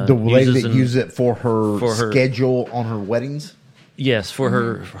that uses it for her schedule on her weddings. Yes, for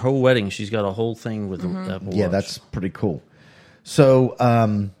her whole wedding, she's got a whole thing with the Apple Watch. Yeah, that's pretty cool. So,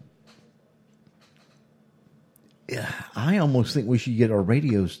 I almost think we should get our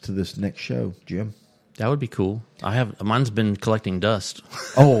radios to this next show, Jim. That would be cool. Mine's been collecting dust.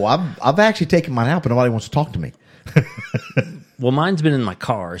 Oh, I've actually taken mine out, but nobody wants to talk to me. Well, mine's been in my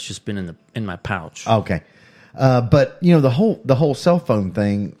car. It's just been in my pouch. Okay, but the whole cell phone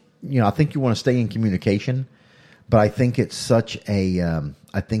thing. I think you want to stay in communication, but I think it's such a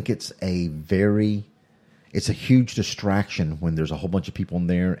it's a huge distraction when there's a whole bunch of people in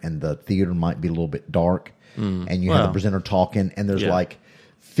there and the theater might be a little bit dark, and you have the presenter talking, and there's like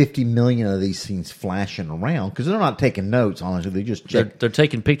 50 million of these things flashing around because they're not taking notes. Honestly, they just check. They're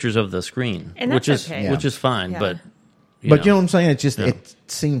taking pictures of the screen, and which is okay. which is fine. Yeah. But you know what I'm saying? It's just it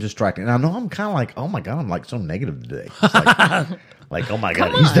seems distracting. And I know I'm kind of like, oh my god, I'm like so negative today. It's like oh my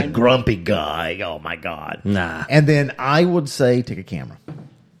god, he's the grumpy guy. Oh my god, nah. And then I would say take a camera.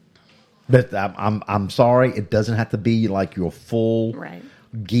 But I'm sorry, it doesn't have to be like your full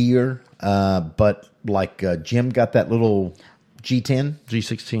gear. But like Jim got that little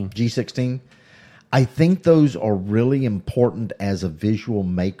G16. I think those are really important as a visual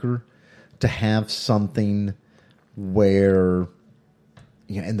maker to have something where,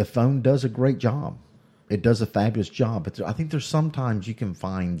 and the phone does a great job. It does a fabulous job. But I think there's sometimes you can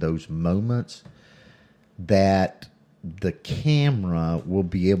find those moments that the camera will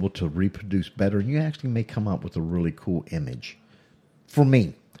be able to reproduce better, and you actually may come up with a really cool image. For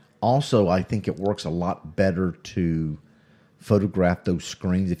me, also, I think it works a lot better to photograph those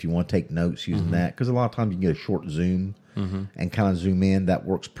screens if you want to take notes using that, because a lot of times you can get a short zoom and kind of zoom in. That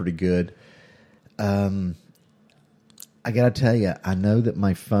works pretty good. I got to tell you, I know that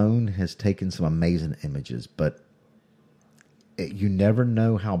my phone has taken some amazing images, but you never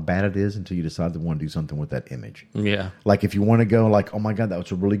know how bad it is until you decide to want to do something with that image. Yeah. Like if you want to go like, oh my God, that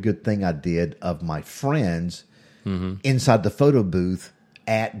was a really good thing I did of my friends inside the photo booth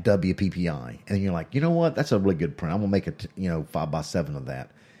at WPPI. And you're like, you know what? That's a really good print. I'm going to make it, 5x7 of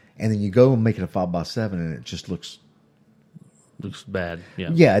that. And then you go and make it a 5x7 and it just looks bad. Yeah.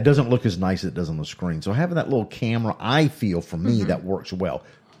 Yeah. It doesn't look as nice as it does on the screen. So having that little camera, I feel for me that works well.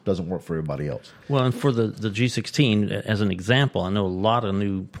 Doesn't work for everybody else. Well, and for the G16, as an example, I know a lot of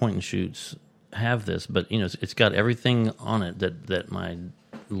new point and shoots have this, but it's got everything on it that my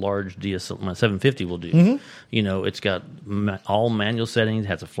large DSL, my 750 will do. It's got all manual settings. It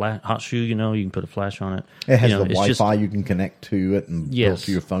has a hot shoe. You can put a flash on it. It has the Wi-Fi you can connect to it and build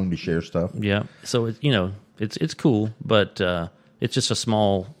to your phone to share stuff. Yeah, so it's cool, but it's just a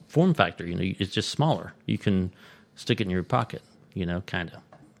small form factor. It's just smaller. You can stick it in your pocket. Kind of.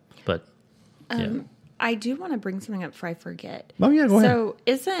 But I do want to bring something up before I forget. Oh, yeah, go ahead. So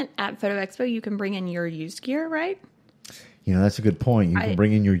isn't at Photo Expo you can bring in your used gear, right? That's a good point. You can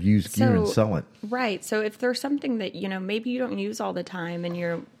bring in your used gear and sell it. Right. So if there's something that, maybe you don't use all the time and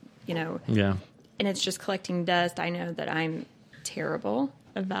you're, and it's just collecting dust. I know that I'm terrible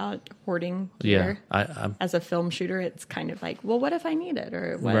about hoarding gear. Yeah. As a film shooter, it's kind of like, well, what if I need it?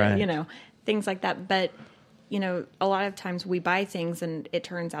 Or, what, things like that. But a lot of times we buy things and it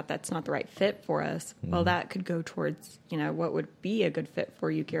turns out that's not the right fit for us. Well, that could go towards, what would be a good fit for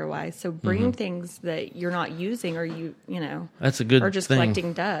you gear-wise. So bring things that you're not using or that's a good or just thing.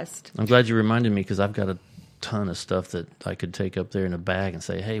 collecting dust. I'm glad you reminded me because I've got a ton of stuff that I could take up there in a bag and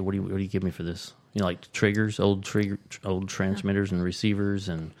say, hey, what do you give me for this? Like triggers, old transmitters and receivers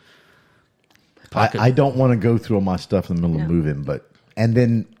and pocket. I don't want to go through all my stuff in the middle of moving, and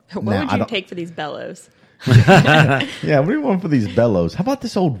then what would you take for these bellows? Yeah, what do you want for these bellows? How about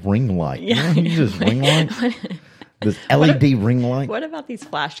this old ring light? Yeah, you use this ring light? This LED ring light? What about these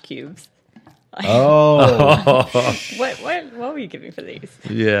flash cubes? Oh. What will you give me for these?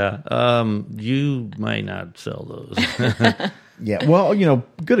 Yeah. You may not sell those. Yeah, well,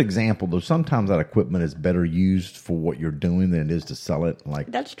 good example, though. Sometimes that equipment is better used for what you're doing than it is to sell it.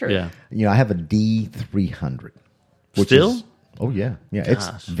 Like that's true. Yeah. I have a D300. Which Still? Is, oh, yeah. Yeah,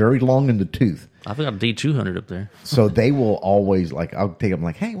 Gosh. It's very long in the tooth. I've got a D200 up there. So they will always, I'll take them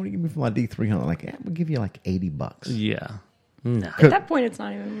hey, what do you give me for my D300? Like, we'll give you $80. Yeah. No. At that point, it's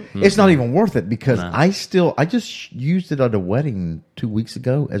not even. It's not even worth it because I just used it at a wedding 2 weeks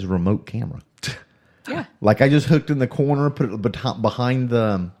ago as a remote camera. Yeah. Like I just hooked in the corner, put it behind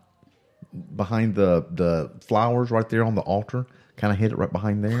the flowers right there on the altar. Kind of hit it right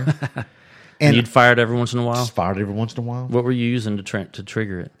behind there. And you'd fire it every once in a while? Just fired every once in a while. What were you using to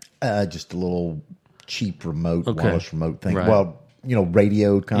trigger it? Just a little cheap remote, wireless remote thing. Right. Well,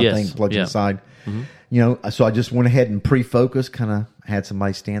 radio kind of thing plugged inside. Mm-hmm. So I just went ahead and pre-focused, kind of had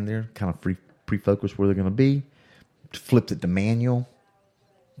somebody stand there, kind of pre-focus where they're going to be, flipped it to manual,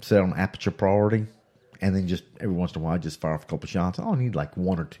 set on aperture priority, and then just every once in a while I just fire off a couple shots. I need like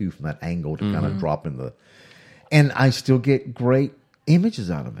one or two from that angle to kind of drop in the... And I still get great images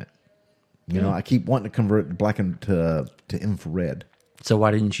out of it. I keep wanting to convert black to infrared. So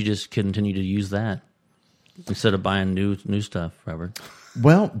why didn't you just continue to use that instead of buying new stuff, Robert?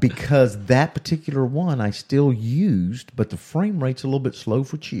 Well, because that particular one I still used, but the frame rate's a little bit slow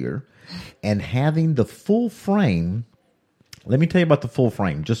for cheer. And having the full frame, let me tell you about the full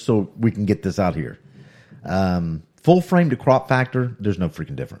frame, just so we can get this out here. Full frame to crop factor, there's no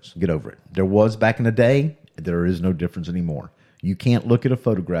freaking difference. Get over it. There was back in the day. There is no difference anymore. You can't look at a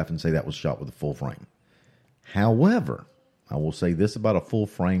photograph and say that was shot with a full frame. However, I will say this about a full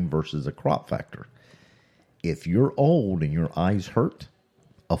frame versus a crop factor. If you're old and your eyes hurt,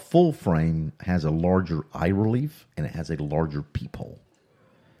 a full frame has a larger eye relief and it has a larger peephole.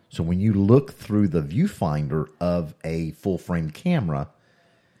 So when you look through the viewfinder of a full frame camera,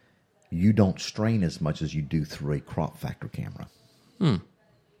 you don't strain as much as you do through a crop factor camera.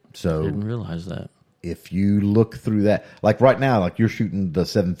 So I didn't realize that. If you look through that, like right now, like you're shooting the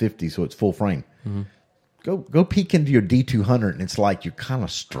 750, so it's full frame. Mm-hmm. Go peek into your D200, and it's like you're kind of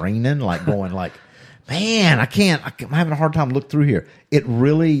straining, like going like, man, I'm having a hard time look through here. It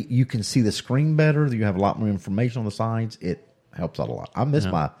really, you can see the screen better. You have a lot more information on the sides. It helps out a lot. I miss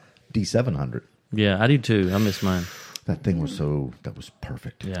my D700. Yeah, I do too. I miss mine. That thing was that was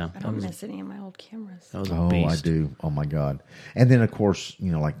perfect. Yeah. I don't miss any of my old cameras. That was a beast. I do. Oh my God. And then of course,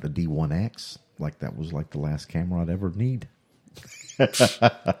 like the D1X, like that was like the last camera I'd ever need.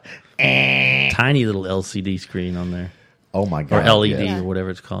 Tiny little LCD screen on there. Oh my God. Or LED or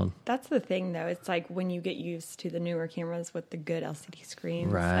whatever it's called. That's the thing though. It's like when you get used to the newer cameras with the good LCD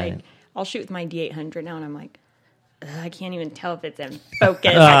screens. Right. Like I'll shoot with my D800 now and I'm like, I can't even tell if it's in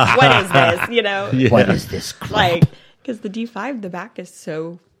focus. Like, what is this? Yeah. What is this crap? Like, because the D5, the back is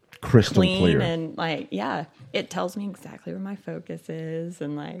so crystal clean clear. and like, it tells me exactly where my focus is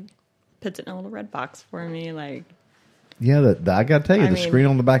and like puts it in a little red box for me. Like, yeah, I got to tell you, screen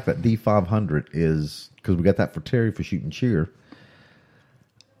on the back of that D500 is, because we got that for Terry for shooting cheer.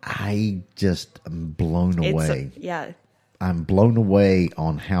 I just am blown away. I'm blown away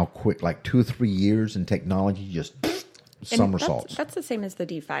on how quick, like 2 or 3 years in technology, just somersaults. That's the same as the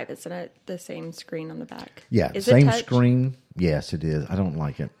D5, isn't it? The same screen on the back. Yeah, same screen. Yes, it is. I don't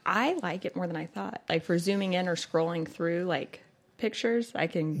like it. I like it more than I thought. Like for zooming in or scrolling through like pictures, I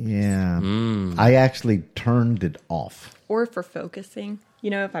can. Yeah, I actually turned it off. Or for focusing,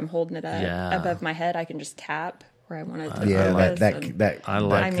 if I'm holding it up above my head, I can just tap where I want it to. I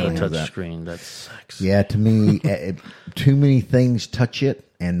like the touch screen. That's sexy. Yeah, to me, too many things touch it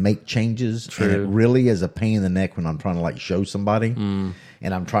and make changes. True. And it really is a pain in the neck when I'm trying to like show somebody and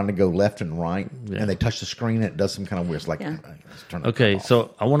I'm trying to go left and right and they touch the screen and it does some kind of weird. It's like, let's turn it off.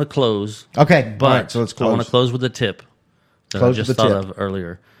 So I want to close. Okay, but so let's close. I want to close with a tip that I just thought of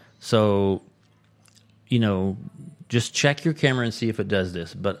earlier. So, just check your camera and see if it does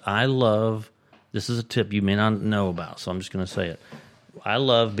this. But this is a tip you may not know about, so I'm just going to say it. I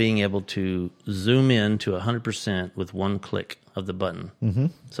love being able to zoom in to 100% with one click of the button. Mm-hmm.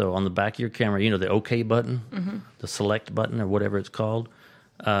 So on the back of your camera, the OK button, the select button, or whatever it's called.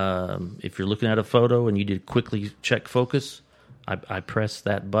 If you're looking at a photo and you did quickly check focus, I press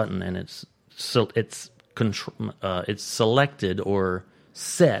that button and it's selected or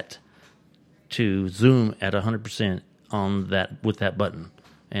set to zoom at 100% on that with that button.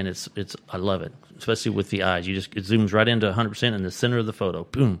 And it's I love it, especially with the eyes. It zooms right into 100% in the center of the photo.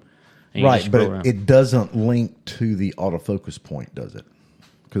 Boom. Right, but it doesn't link to the autofocus point, does it?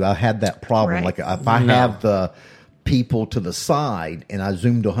 Because I had that problem. Right. Like if I have the people to the side and I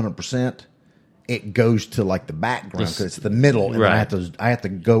zoom to 100%, it goes to like the background because it's the middle, and I have to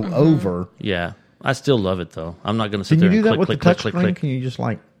go over. Yeah, I still love it though. I'm not going to sit there and click, click, click, click. Can you just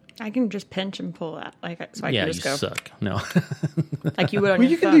like? I can just pinch and pull that, so I can just go. Yeah, you suck. No, like you would on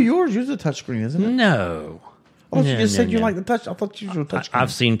your phone. Can do yours. Use a touchscreen, isn't it? No. Oh, you just said you like the touch. I thought you were a touch screen.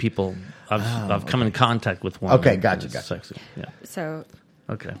 I've seen people. I've come in contact with one. Okay, gotcha. Sexy. Yeah. So,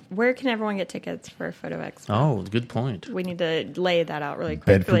 Okay. Where can everyone get tickets for Photo Expo? Oh, good point. We need to lay that out really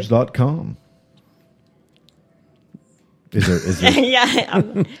quickly. Bedfords.com. Is there yeah.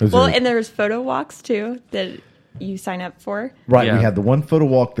 And there's photo walks too that you sign up for. Right. Yeah. We have the one photo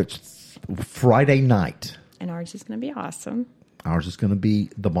walk that's Friday night. And ours is going to be awesome. Ours is going to be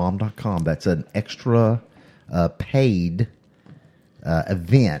thebomb.com. That's an extra paid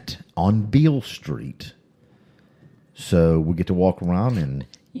event on Beale Street. So we get to walk around and...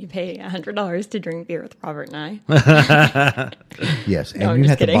 You pay $100 to drink beer with Robert and I. Yes, and No, you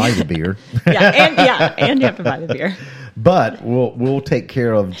have kidding. to buy the beer. and you have to buy the beer. But we'll take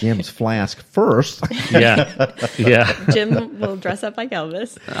care of Jim's flask first. Yeah. Jim will dress up like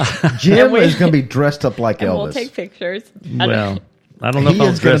Elvis. Jim is going to be dressed up like And Elvis. we'll take pictures. Well, I don't know He if I'll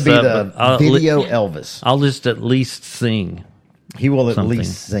is going to dress be up. the but video Elvis. I'll just at least sing. He will at something.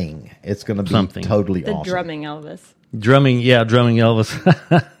 least sing. It's going to be Something. totally The awesome. drumming Elvis. Drumming Elvis.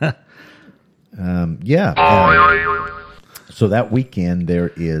 So that weekend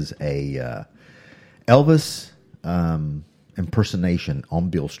there is a Elvis impersonation on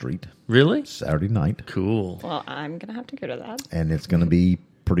Beale Street. Really? Saturday night. Cool. Well, I'm going to have to go to that. And it's going to be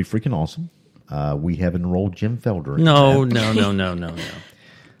pretty freaking awesome. We have enrolled Jim Felder. in No. that.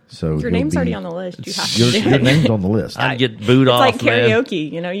 So Your name's already on the list. You have to Your, do your it. name's on the list. I'd get booed It's off, like man. karaoke.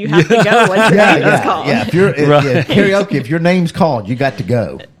 You know, you have to go once your name is called. Yeah. If you're Right. karaoke, if your name's called, you got to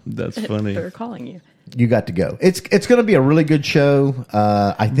go. That's funny. They're calling you. You got to go. It's going to be a really good show.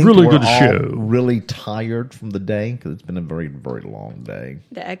 I think Really we're good all show. really tired from the day because it's been a very, very long day.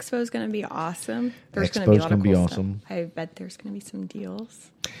 The expo is going to be awesome. There's Expo's going to be a lot gonna of be cool awesome. stuff. I bet there's going to be some deals.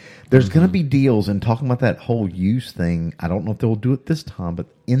 There's going to be deals, and talking about that whole use thing, I don't know if they'll do it this time, but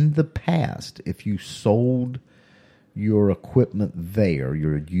in the past, if you sold your equipment there,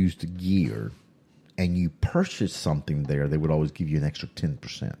 your used gear, and you purchased something there, they would always give you an extra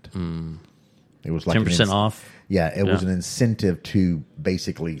 10%. It was like 10% off? Yeah, it was Yeah. an incentive to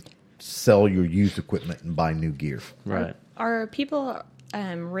basically sell your used equipment and buy new gear. Right. Are people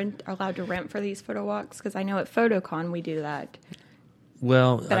allowed to rent for these photo walks? Because I know at PhotoCon we do that.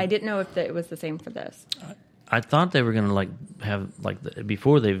 Well, But I didn't know if it was the same for this. I thought they were going to have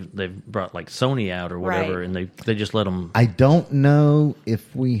before they've brought like Sony out or whatever, Right. and they just let them. I don't know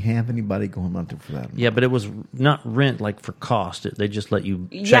if we have anybody going out there for that. Yeah, but it was not rent like for cost. They just let you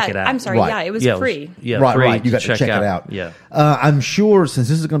check it out. I'm sorry. Right. Yeah, it was Yeah, free. right, free right. You got to check it out. Yeah. I'm sure since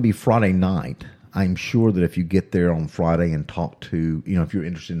this is going to be Friday night, I'm sure that if you get there on Friday and talk to, if you're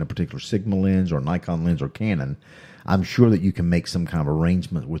interested in a particular Sigma lens or Nikon lens or Canon, I'm sure that you can make some kind of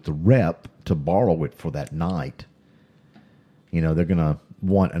arrangement with the rep to borrow it for that night. They're going to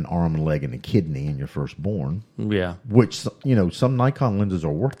want an arm and leg and a kidney in your firstborn, Yeah. which, some Nikon lenses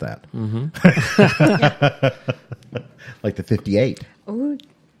are worth that. Like the 58. Ooh,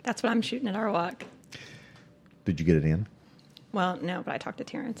 that's what I'm shooting at our walk. Did you get it in? Well, no, but I talked to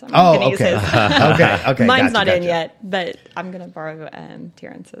Terrence. I'm Oh, gonna use okay. his. okay. Mine's Gotcha, not in gotcha. yet, but I'm going to borrow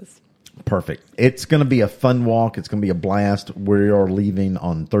Terrence's. Perfect. It's going to be a fun walk. It's going to be a blast. We are leaving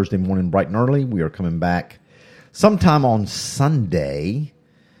on Thursday morning bright and early. We are coming back sometime on Sunday,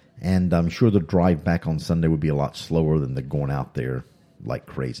 and I'm sure the drive back on Sunday would be a lot slower than the going out there like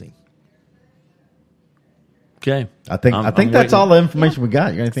crazy. Okay. I think I'm that's waiting. all the information we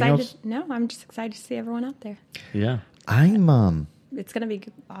got. You got anything else? No, I'm just excited to see everyone out there. Yeah. It's going to be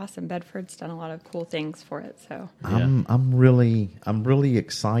awesome. Bedford's done a lot of cool things for it, so I'm really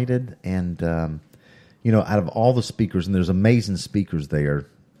excited, and out of all the speakers, and there's amazing speakers there,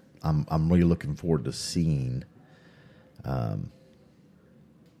 I'm really looking forward to seeing. And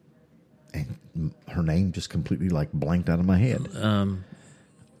her name just completely blanked out of my head.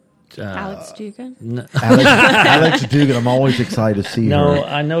 Alex Dugan. Alex Dugan. I'm always excited to see No, her.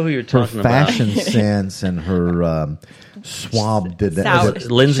 I know who you're Her talking about. fashion sense and her swab did that. Sour- is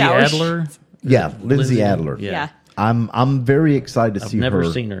it- Lindsay Shower- Adler. Yeah, Lindsay Adler. Yeah. I'm very excited to see her. I've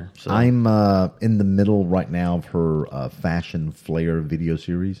never seen her, so. I'm in the middle right now of her Fashion Flair video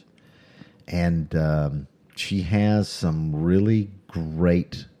series, and she has some really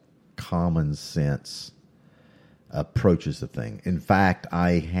great common sense approaches to thing. In fact,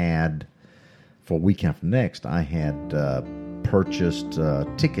 I had for Week After Next, I had purchased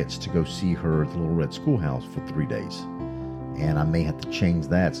tickets to go see her at the Little Red Schoolhouse for 3 days, and I may have to change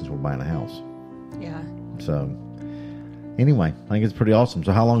that since we're buying a house. Yeah. So, anyway, I think it's pretty awesome.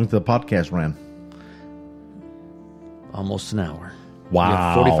 So, how long has the podcast ran? Almost an hour.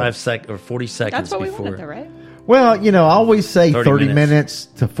 Wow. 40 seconds That's what we before. wanted, though, right? Well, I always say 30 30 minutes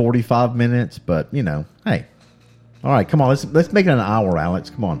to 45 minutes, but hey, all right, come on, let's make it an hour, Alex.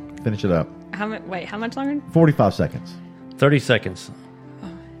 Come on, finish it up. How much longer? 45 seconds. 30 seconds. Oh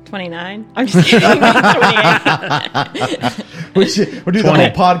 29. I'm just kidding. 28. We'll do the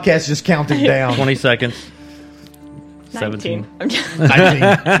whole podcast just counting down. 20 seconds. 19.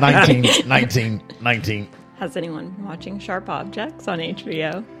 19. Has anyone watching Sharp Objects on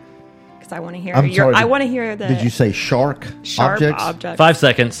HBO? Because I want to hear. Sorry, I want to hear the. Did you say Sharp Objects? 5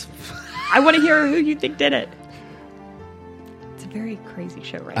 seconds. I want to hear who you think did it. It's a very crazy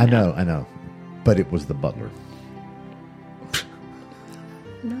show right now. I know. But it was the butler.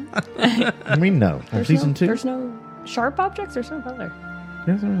 No. I mean, no. On season 2? There's no Sharp Objects. There's no butler.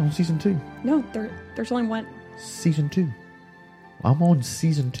 Yeah, there is on season 2. No, there's only one. Season 2. I'm on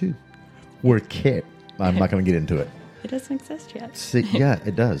season 2. We're kid. I'm not going to get into it. It doesn't exist yet. Yeah,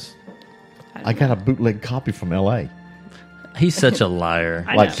 it does. I got a bootleg copy from L.A. He's such a liar.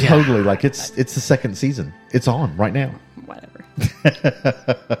 Like totally, like it's the second season. It's on right now. Whatever.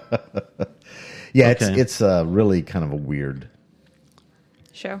 Yeah, Okay. it's really kind of a weird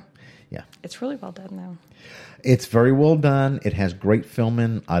show. Yeah, it's really well done though. It's very well done. It has great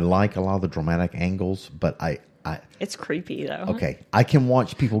filming. I like a lot of the dramatic angles, but it's creepy though. Okay, I can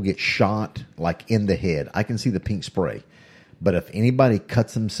watch people get shot like in the head. I can see the pink spray. But if anybody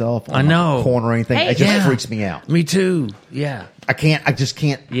cuts himself on a corner or anything, it just freaks me out. Me too. Yeah. I just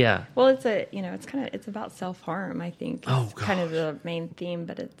can't. Yeah. Well, it's about self-harm, I think. It's kind of the main theme,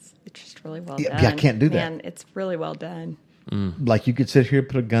 but it's just really well done. Yeah, I can't do that. Man, it's really well done. Like you could sit here,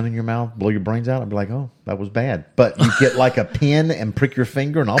 put a gun in your mouth, blow your brains out, and be like, "Oh, that was bad." But you get like a pin and prick your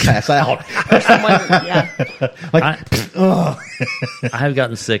finger, and I'll pass out. Or someone, yeah. I have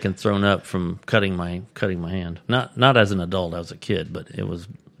gotten sick and thrown up from cutting my hand. Not as an adult, as a kid, but it was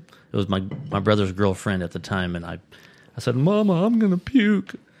my brother's girlfriend at the time, and I said, "Mama, I'm gonna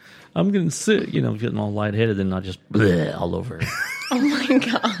puke. I'm getting sick." Getting all lightheaded, and I just all over her. Oh my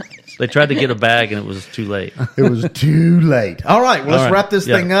god. They tried to get a bag, and it was too late. It was too late. All right, well, let's wrap this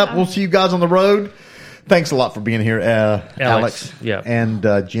thing up. We'll see you guys on the road. Thanks a lot for being here, Alex. Yeah. And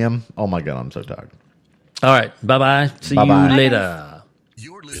Jim. Oh, my God, I'm so tired. All right, bye-bye. See you later.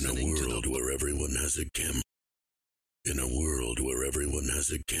 You're listening to the where everyone has a camera. In a world where everyone has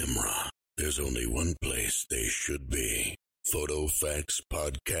a camera, there's only one place they should be.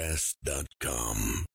 PhotoFaxPodcast.com